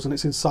half-time, he goes, and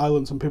it's in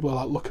silence, and people are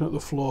like looking at the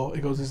floor.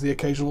 He goes, there's the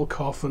occasional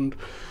cough, and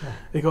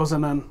he goes,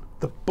 and then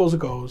the buzzer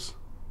goes,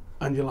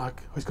 and you're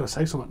like, oh, he's going to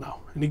say something now.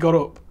 And he got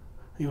up,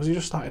 and he goes, he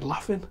just started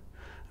laughing.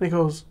 And he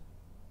goes,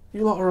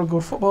 you lot are a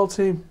good football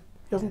team.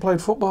 You haven't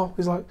played football.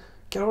 He's like,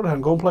 get out there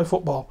and go and play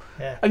football.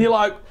 And you're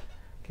like,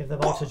 give the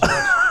ball to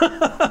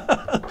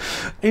George.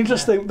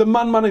 Interesting. The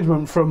man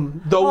management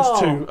from those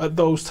two at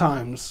those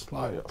times,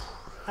 like,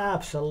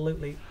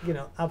 absolutely,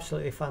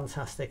 absolutely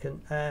fantastic.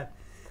 And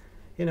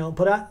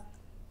but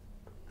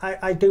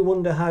I do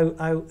wonder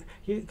how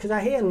because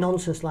I hear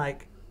nonsense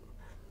like,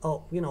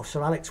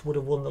 Sir Alex would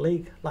have won the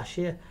league last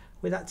year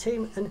with that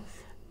team,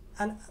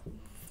 and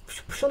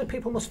surely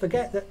people must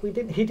forget that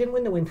he didn't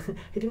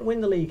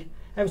win the league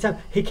every time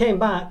he came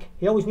back.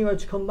 He always knew how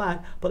to come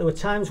back, but there were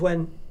times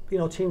when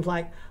teams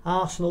like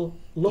Arsenal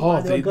looked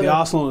like they were going the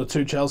Arsenal and the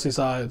two Chelsea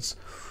sides.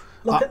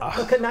 Look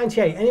at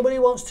 98. Anybody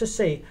who wants to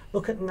see,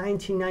 look at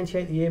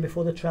 1998, the year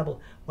before the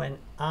treble, when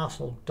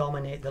Arsenal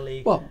dominate the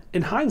league. Well,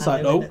 in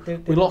hindsight, though,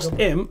 we lost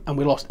him and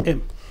we lost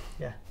him.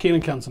 Yeah.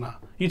 Keenan Cantona.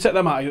 You take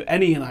them out of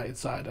any United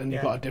side and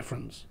you've got a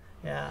difference.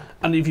 Yeah.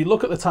 And if you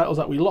look at the titles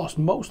that we lost,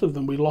 most of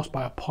them we lost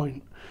by a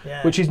point.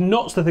 Yeah. Which is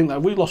nuts to think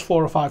that we lost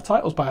 4 or 5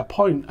 titles by a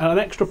point and an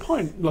extra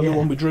point. Like the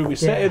one we drew with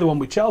City, the one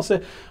with Chelsea.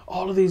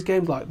 All of these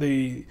games, like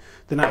the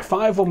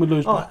 95 one we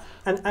lose by.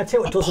 And I tell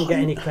you what doesn't get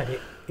any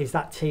credit is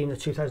that team, the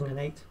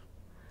 2008.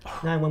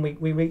 Now when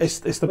we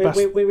reached, it's the best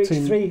we reached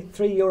team.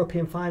 three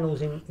European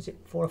finals in, is it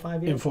 4 or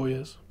 5 years? In 4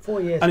 years.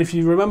 4 years. And if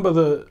you remember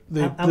the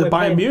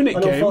Bayern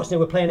Munich game, unfortunately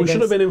we're playing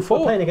should have been in 4.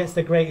 We're playing against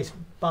the greatest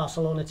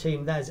Barcelona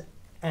team there's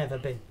ever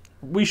been.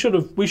 We should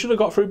have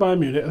got through Bayern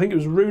Munich. I think it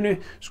was Rooney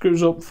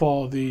screws up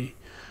for the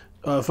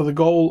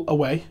goal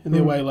away in the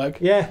away leg.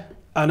 Yeah.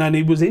 And then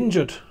he was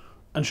injured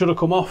and should have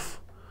come off.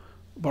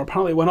 But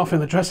apparently it went off in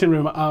the dressing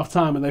room at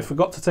half-time and they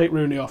forgot to take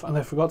Rooney off and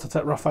they forgot to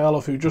take Raphael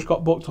off, who just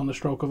got booked on the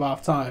stroke of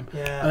half-time.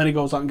 Yeah. And then he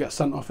goes out and gets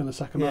sent off in the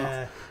second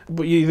half.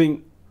 But you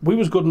think, we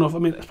was good enough. I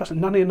mean, especially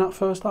Nani in that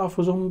first half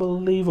was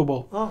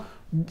unbelievable. Oh.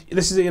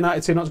 This is a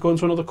United team that's going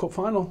to another cup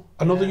final.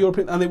 Another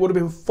European, and it would have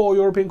been 4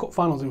 European Cup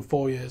finals in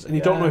 4 years. And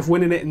you don't know if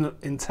winning it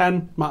in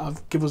 10 might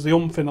have give us the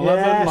oomph in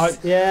 11.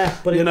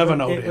 Yes, but you never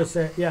know. It was,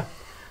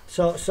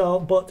 So,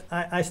 but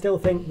I still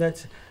think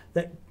that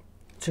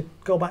to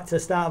go back to the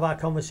start of our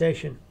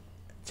conversation,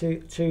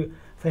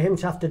 for him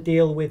to have to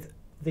deal with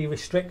the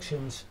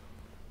restrictions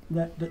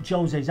that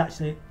Jose is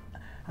actually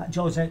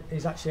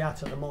at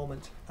the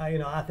moment.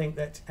 I think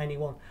that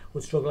anyone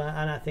would struggle,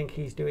 and I think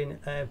he's doing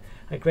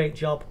a great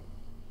job.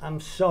 I'm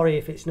sorry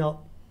if it's not,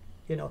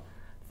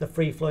 the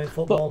free-flowing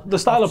football. But the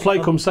style of play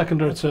comes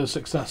secondary to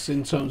success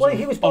in terms of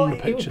he was on the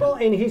pitch. He was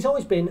brought in. He's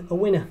always been a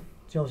winner,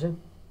 Jose.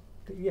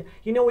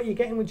 You know what you're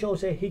getting with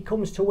Jose. He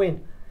comes to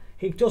win.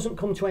 He doesn't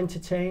come to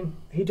entertain.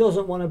 He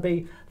doesn't want to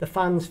be the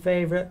fans'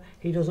 favourite.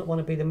 He doesn't want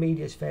to be the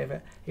media's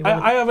favourite.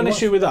 I have an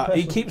issue with that.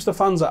 He keeps the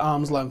fans at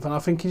arm's length, and I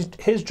think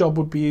his job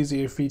would be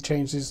easier if he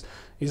changed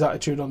his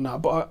attitude on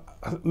that. But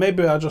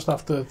maybe I just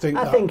have to think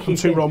I'm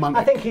too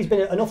romantic. I think he's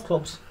been at enough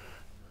clubs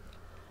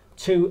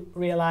to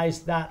realise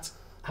that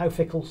how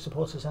fickle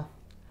supporters are,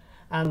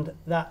 and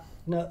that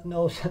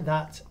knows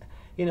that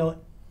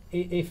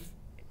if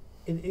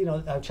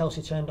how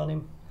Chelsea turned on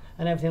him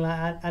and everything like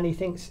that, and he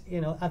thinks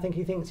I think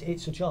he thinks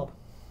it's a job,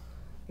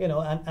 and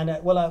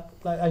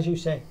like as you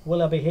say,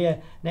 will I be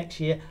here next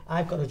year?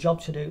 I've got a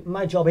job to do.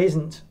 My job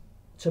isn't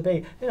to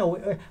be.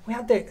 We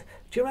had do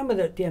you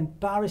remember the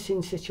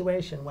embarrassing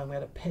situation when we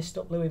had a pissed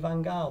up Louis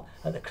van Gaal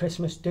at the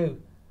Christmas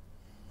do?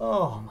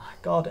 Oh my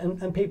God!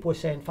 And people were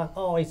saying,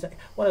 "Oh, he's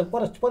what a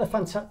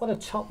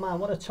top man!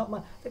 What a top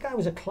man!" The guy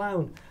was a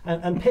clown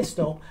and pissed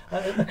up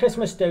at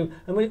Christmas do,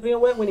 and we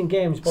weren't winning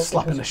games, but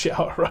slapping the shit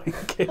out of Ryan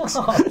Giggs.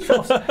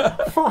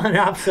 What an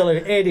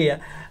absolute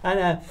idiot!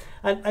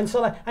 And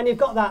so and you've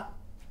got that,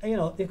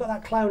 you've got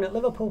that clown at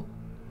Liverpool,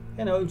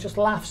 who just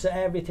laughs at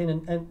everything,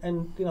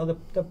 and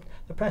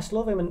the press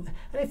love him, and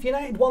if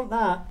United want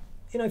that,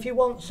 if you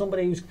want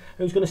somebody who's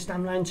going to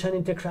stand around, turn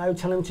into the crowd,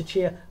 tell them to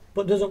cheer,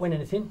 but doesn't win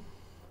anything.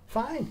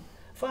 Fine.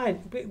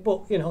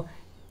 But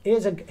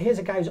here's a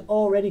guy who's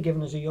already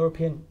given us a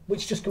European,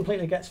 which just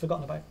completely gets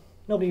forgotten about.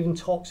 Nobody even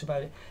talks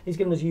about it. He's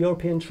given us a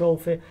European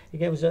trophy. He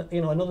gave us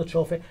another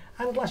trophy.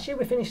 And last year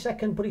we finished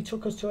second, but he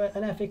took us to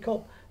an FA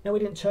Cup. Now we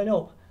didn't turn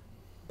up,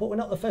 but we're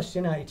not the first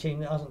United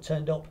team that hasn't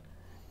turned up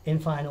in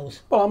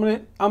finals. Well,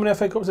 how many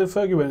FA Cups did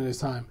Fergie win in his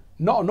time?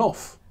 Not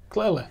enough,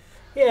 clearly.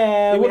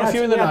 Yeah, he won a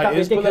few in the 90s, that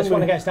ridiculous but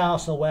one against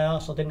Arsenal where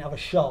Arsenal didn't have a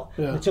shot.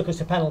 Yeah. They took us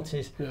to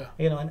penalties,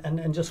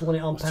 and just won it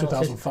on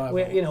penalties. 2005.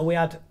 We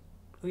had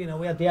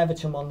the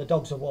Everton one, the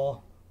Dogs of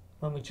War,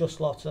 when we just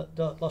lost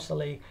the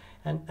league,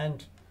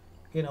 and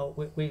we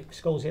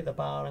Scorsese at the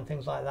bar and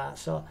things like that.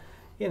 So,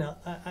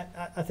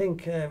 I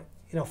think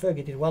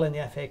Fergie did well in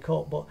the FA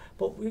Cup, but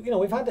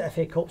we've had the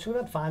FA Cups, we've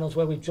had finals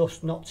where we've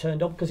just not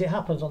turned up because it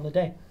happens on the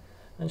day,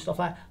 and stuff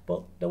like that.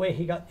 But the way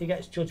he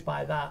gets judged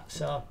by that,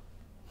 so.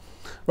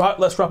 Right,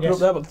 let's wrap it up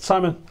there. But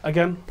Simon,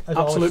 again, As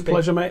absolute always,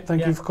 pleasure, mate.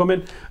 Thank you for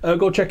coming.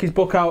 Go check his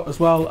book out as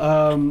well.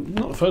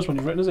 Not the first one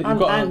you've written, is it? You've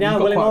got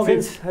Willie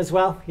Morgan's as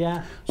well.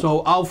 Yeah. So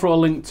I'll throw a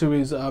link to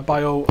his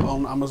bio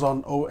on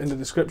Amazon or in the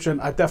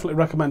description. I definitely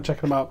recommend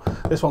checking him out.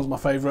 This one's my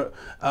favourite.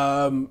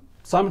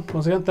 Simon,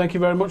 once again, thank you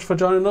very much for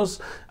joining us.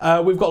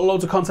 We've got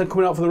loads of content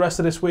coming out for the rest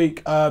of this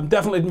week.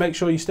 Definitely make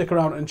sure you stick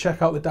around and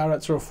check out the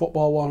Director of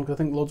Football one, because I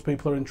think loads of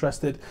people are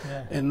interested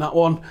in that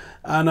one.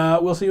 And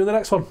we'll see you in the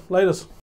next one. Laters.